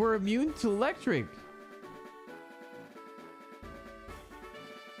 yeah, we're immune to electric.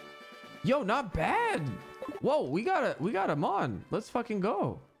 Yo, not bad. Whoa, we got him on. Let's fucking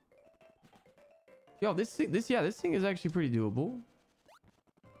go. Yo, this thing is actually pretty doable,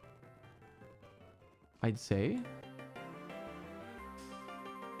 I'd say.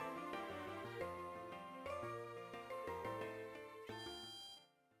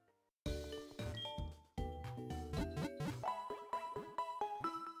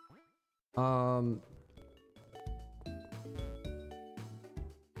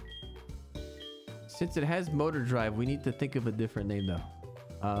 Since it has motor drive, we need to think of a different name though.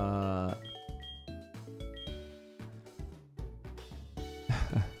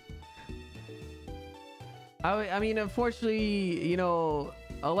 I mean, unfortunately, you know,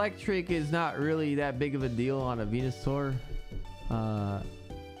 electric is not really that big of a deal on a Venusaur.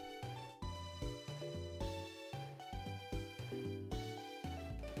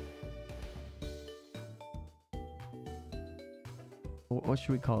 What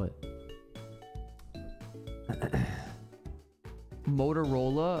should we call it?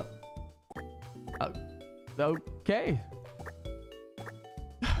 Motorola. Okay.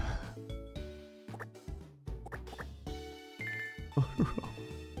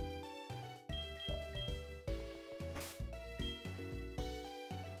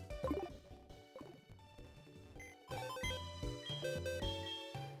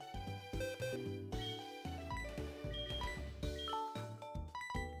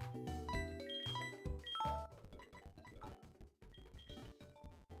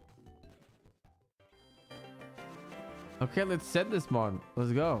 Okay, let's set this mod.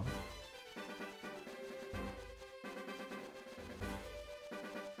 Let's go.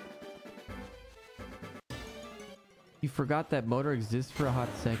 You forgot that motor exists for a hot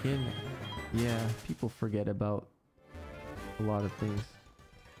second? Yeah, people forget about a lot of things.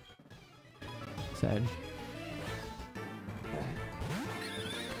 Sad.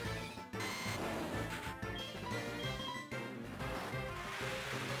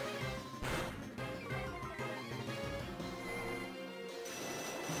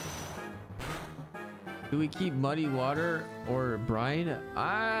 Do we keep muddy water or brine?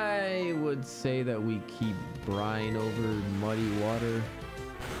 I would say that we keep brine over muddy water.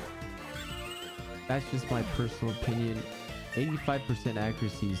 That's just my personal opinion. 85%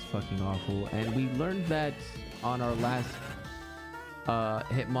 accuracy is fucking awful. And we learned that on our last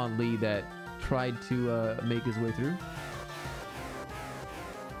Hitmonlee that tried to make his way through.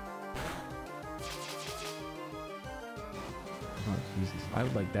 Oh, Jesus. I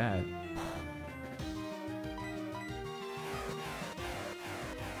would like that.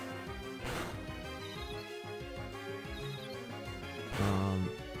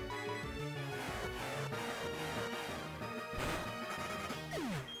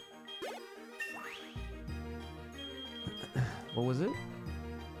 What was it?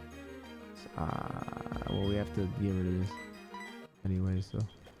 Well, we have to get rid of this anyway, so.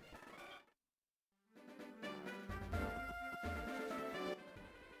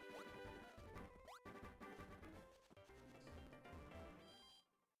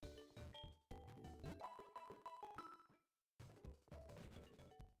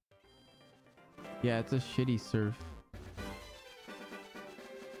 Yeah, it's a shitty surf.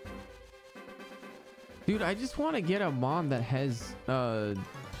 Dude, I just want to get a mon that has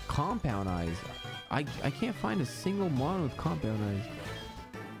compound eyes. I can't find a single mon with compound eyes.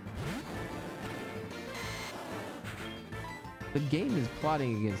 The game is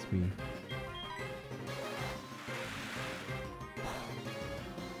plotting against me.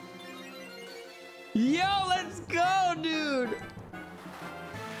 Yo, let's go, dude!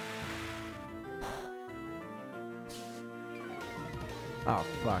 Oh,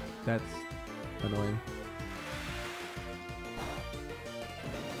 fuck. That's annoying.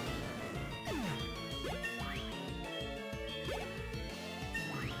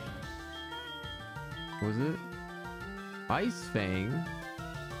 What was it? Ice Fang?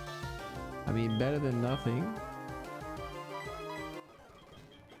 I mean, better than nothing.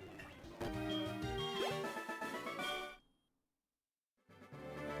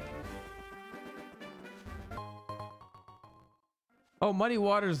 Oh, Muddy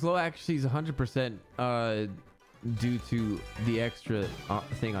Water's low actually is 100% due to the extra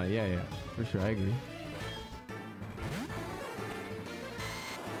thing on it. Yeah, yeah, for sure. I agree.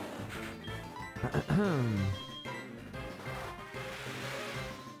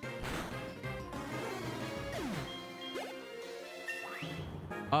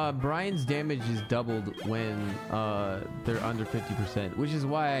 Brian's damage is doubled when they're under 50%, which is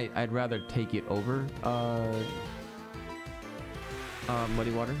why I'd rather take it over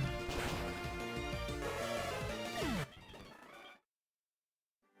Muddy Water.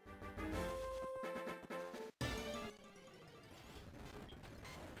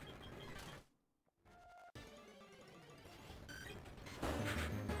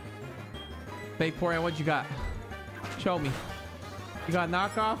 Vaporeon, what you got? Show me. You got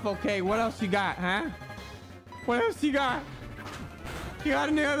knockoff? Okay, what else you got, huh? What else you got? You got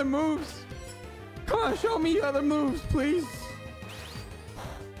any other moves? Come on, show me your other moves, please.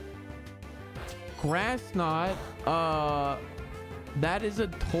 Grass Knot, that is a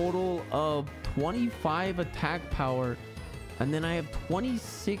total of 25 attack power, and then I have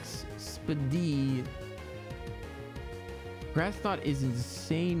 26 speed. Grass Knot is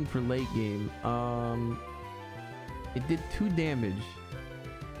insane for late game. It did 2 damage.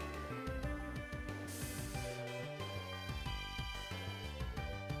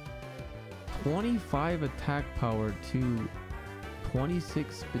 $25 attack power to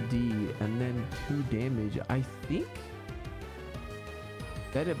 26 speed and then 2 damage. I think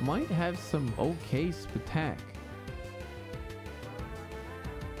that it might have some okay spatak.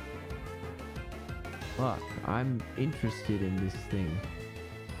 Fuck, I'm interested in this thing.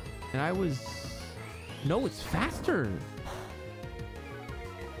 And I was... No, it's faster.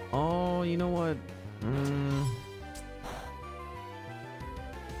 Oh, you know what?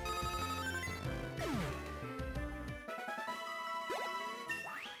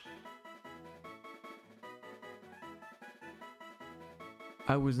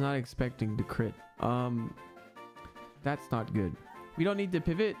 I was not expecting to crit. That's not good. We don't need to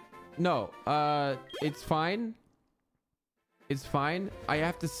pivot. No, it's fine. it's fine. I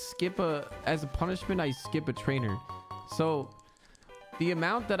have to skip as a punishment, I skip a trainer. So the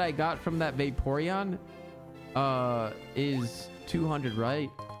amount that I got from that Vaporeon is 200, right?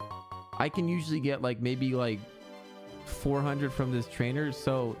 I can usually get like maybe like 400 from this trainer,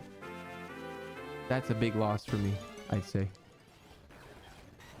 so that's a big loss for me, I'd say.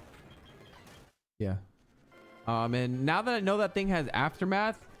 Yeah. And now that I know that thing has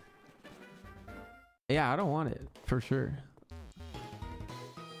aftermath, yeah, I don't want it for sure.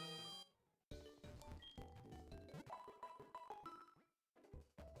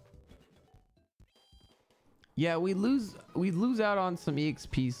 Yeah, we lose out on some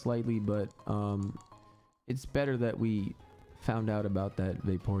EXP slightly, but it's better that we found out about that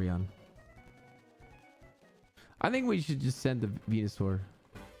Vaporeon. I think we should just send the Venusaur.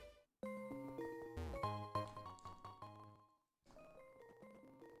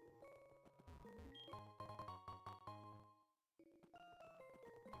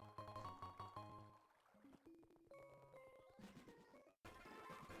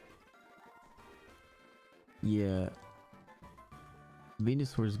 Yeah,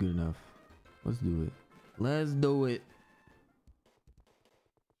 Venusaur is good enough. Let's do it. Let's do it.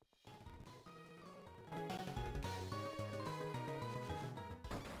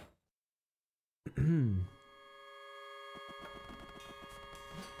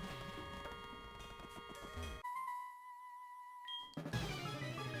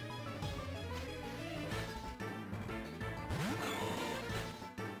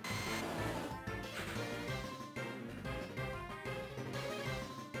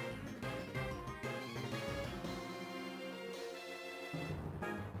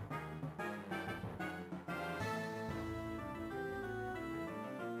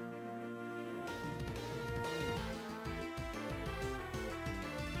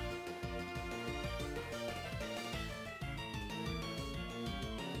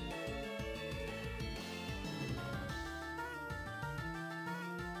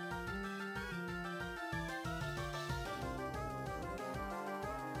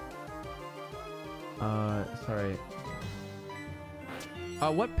 Sorry.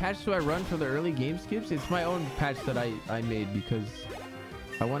 What patch do I run for the early game skips? It's my own patch that I made because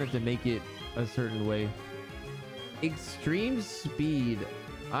I wanted to make it a certain way. Extreme speed.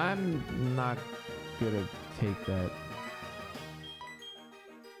 I'm not gonna take that.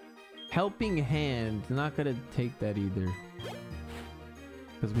 Helping hand. Not gonna take that either.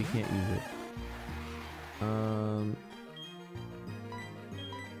 Because we can't use it.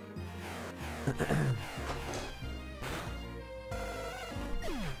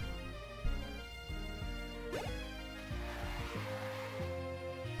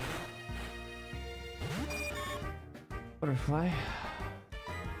 Butterfly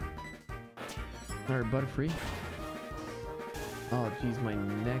or Butterfree. Oh jeez, my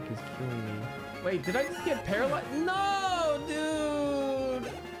neck is killing me. Wait, did I just get paralyzed? No,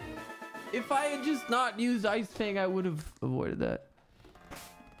 dude. If I had just not used Ice Fang, I would have avoided that.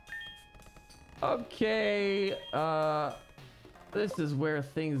 Okay, this is where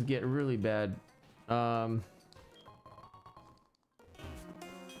things get really bad.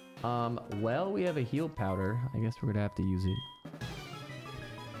 Well, we have a heal powder. I guess we're gonna have to use it.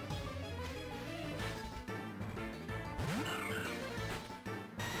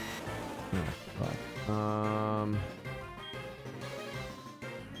 Oh, fuck.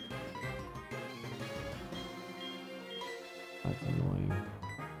 That's annoying.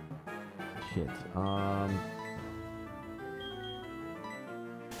 Shit.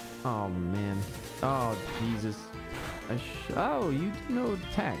 Oh man. Oh Jesus. Oh, you did no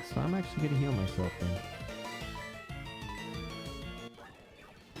attacks, so I'm actually gonna heal myself then.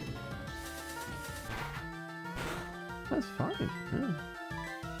 That's fine. Yeah.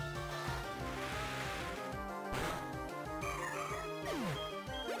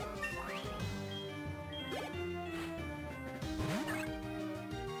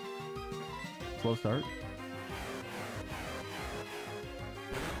 Slow start.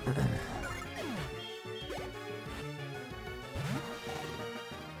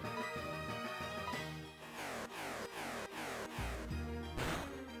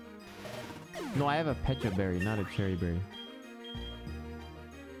 No, I have a Pecha Berry, not a Cherry Berry.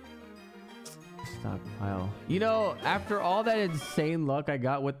 Stockpile. You know, after all that insane luck I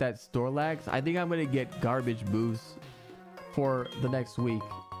got with that Snorlax, I think I'm gonna get garbage boosts for the next week.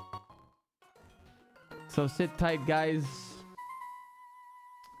 So sit tight, guys.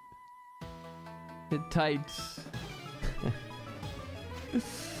 Sit tight.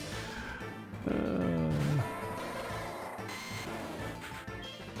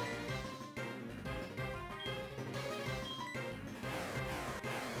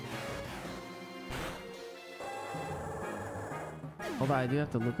 Hold on, I do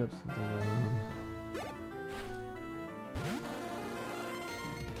have to look up something.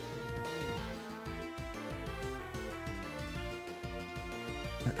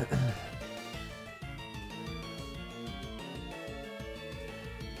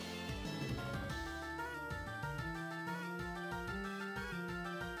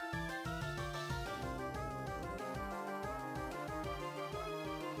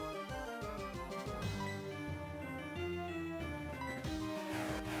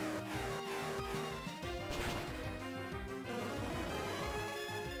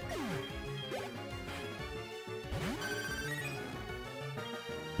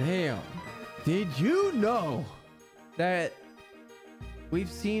 Damn. Did you know that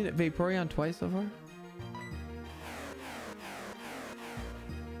we've seen Vaporeon twice so far?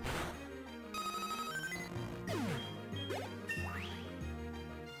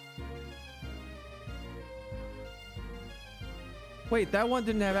 Wait, that one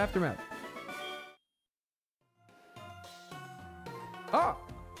didn't have aftermath. Oh!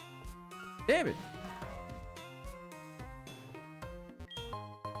 Damn it.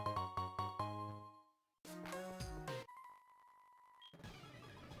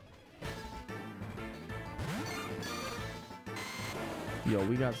 Yo,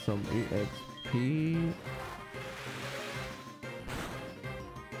 we got some EXP.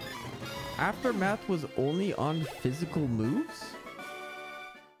 Aftermath was only on physical moves?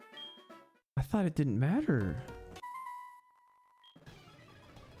 I thought it didn't matter.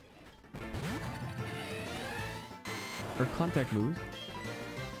 Or contact moves.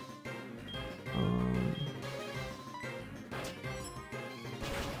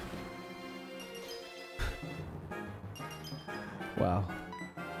 Wow.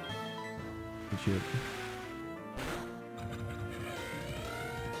 Good shit.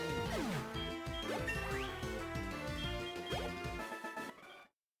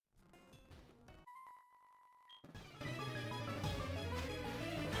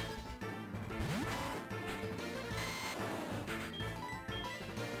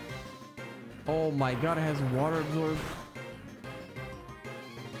 Oh my god, it has water absorb.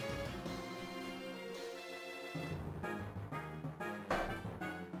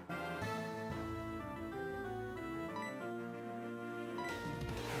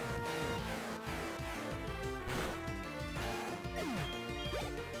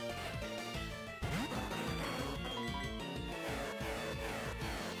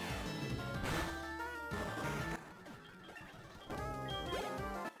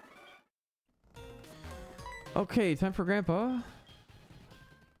 Okay, time for Grandpa.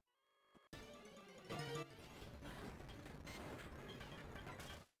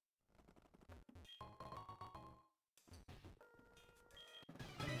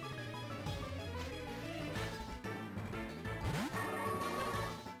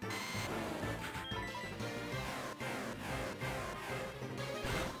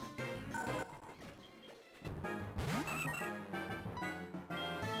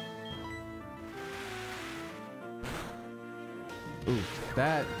 Ooh,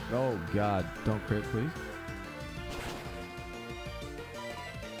 that, oh god, don't crit please.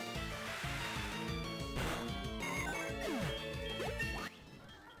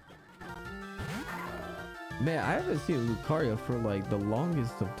 Man, I haven't seen Lucario for like the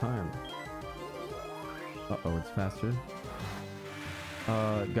longest of time. Uh-oh, it's faster.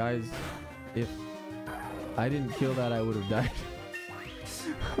 Guys, if I didn't kill that, I would have died.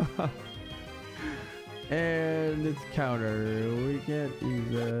 And it's counter. We can't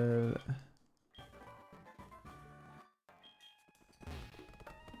use that.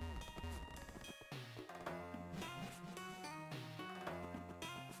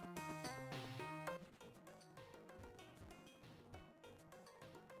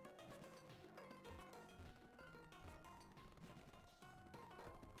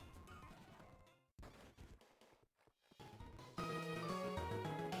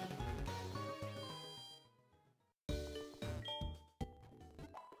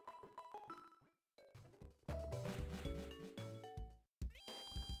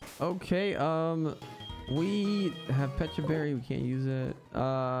 Okay, we have Pecha Berry, we can't use it.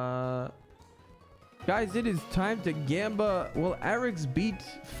 Guys, it is time to Gamba. Will Arex beat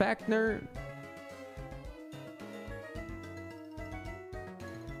Fafnir?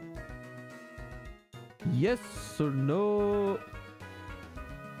 Yes or no?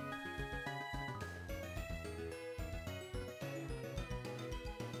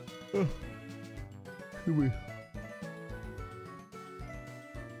 Here we.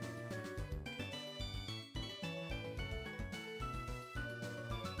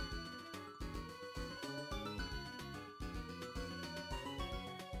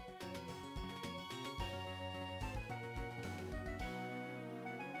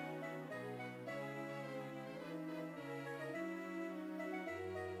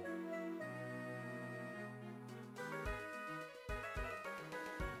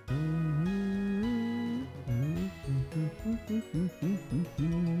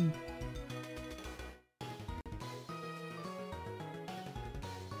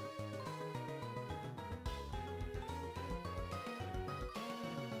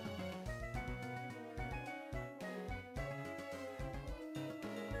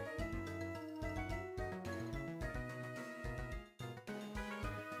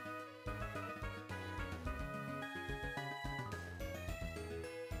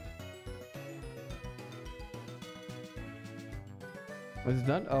 Was it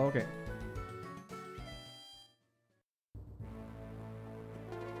done? Oh, okay.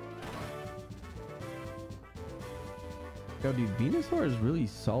 Yo, dude, Venusaur is really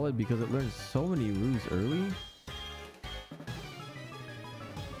solid because it learns so many rules early.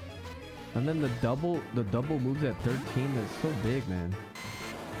 And then the double moves at 13, that's so big, man.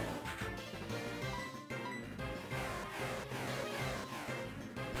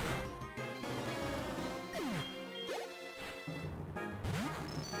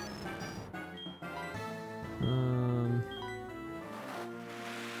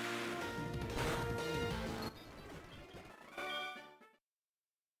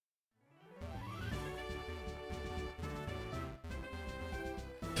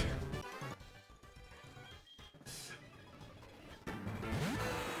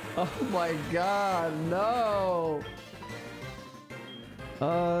 Oh my god, no!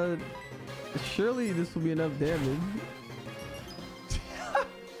 Surely this will be enough damage.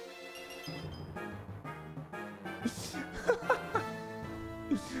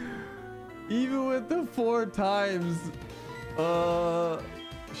 Even with the 4 times.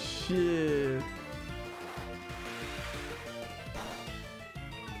 Shit.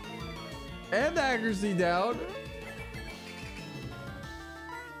 And the accuracy down.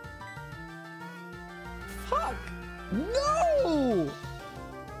 Fuck! No!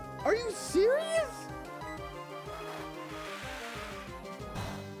 Are you serious?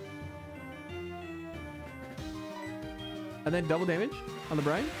 And then double damage on the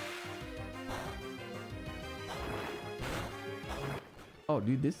brine? Oh,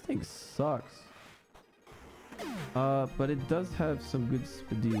 dude, this thing sucks. But it does have some good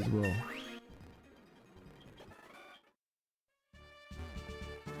speed as well.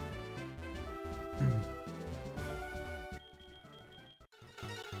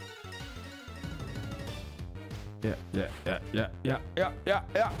 Yeah.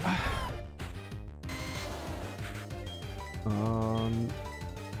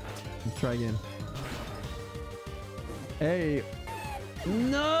 Let's try again. Hey.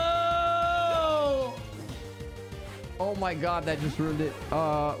 No! Oh my god, that just ruined it.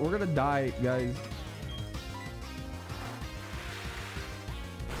 We're gonna die, guys.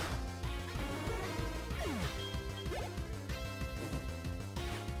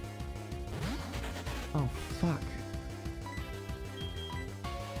 Oh, fuck.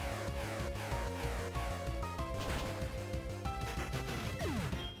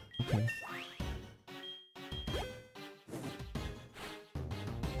 Okay.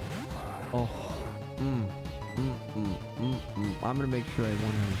 Oh. I'm gonna make sure I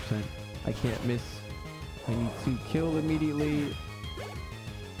 100%. I can't miss. I need to kill immediately.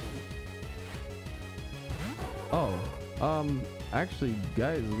 Oh. Actually,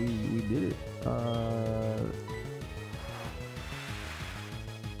 guys, we did it.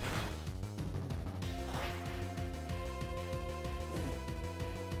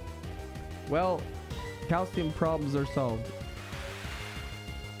 Well, calcium problems are solved.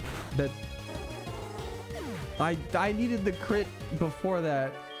 That I needed the crit before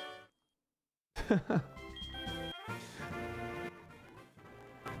that.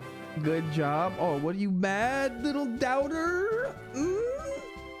 Good job. Oh, what are you mad, little doubter?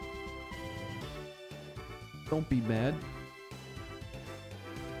 Don't be mad.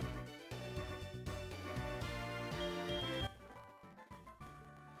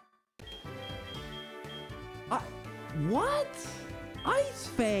 What? Ice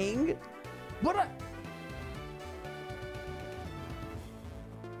Fang? What?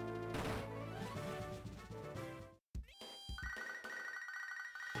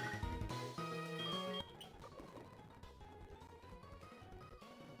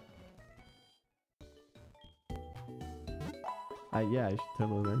 Yeah, I should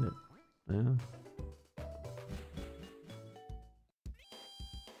totally learn it. Yeah.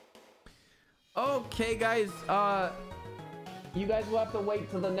 Okay, guys. You guys will have to wait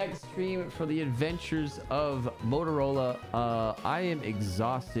till the next stream for the adventures of Motorola. I am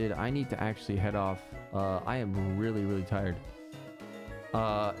exhausted. I need to actually head off. I am really tired.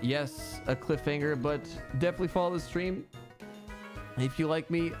 Yes, a cliffhanger, but definitely follow the stream. if you like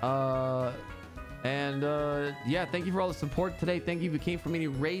me. And yeah, thank you for all the support today. Thank you if you came from any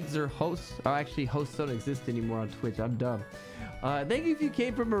raids or hosts. Oh, actually, hosts don't exist anymore on Twitch. I'm dumb. Thank you if you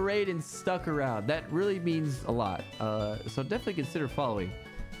came from a raid and stuck around. That really means a lot. So definitely consider following.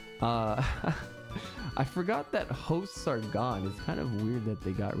 I forgot that hosts are gone. It's kind of weird that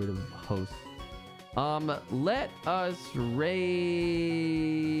they got rid of hosts. Let us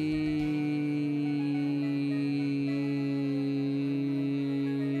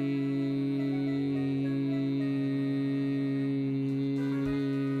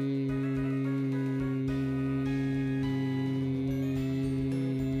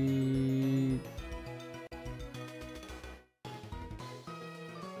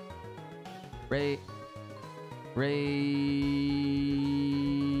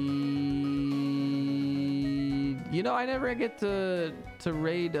you know, I never get to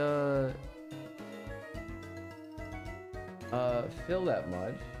raid Phil that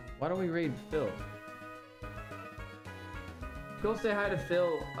much. Why don't we raid Phil? Go say hi to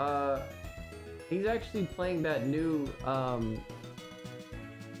Phil. He's actually playing that new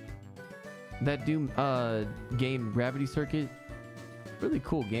game, Gravity Circuit. Really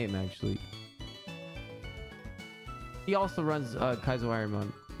cool game, actually. He also runs Kaizo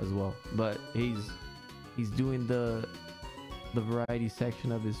Ironman as well, but he's doing the variety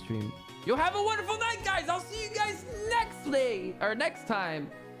section of his stream. You'll have a wonderful night, guys. I'll see you guys next time.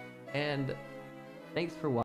 And thanks for watching.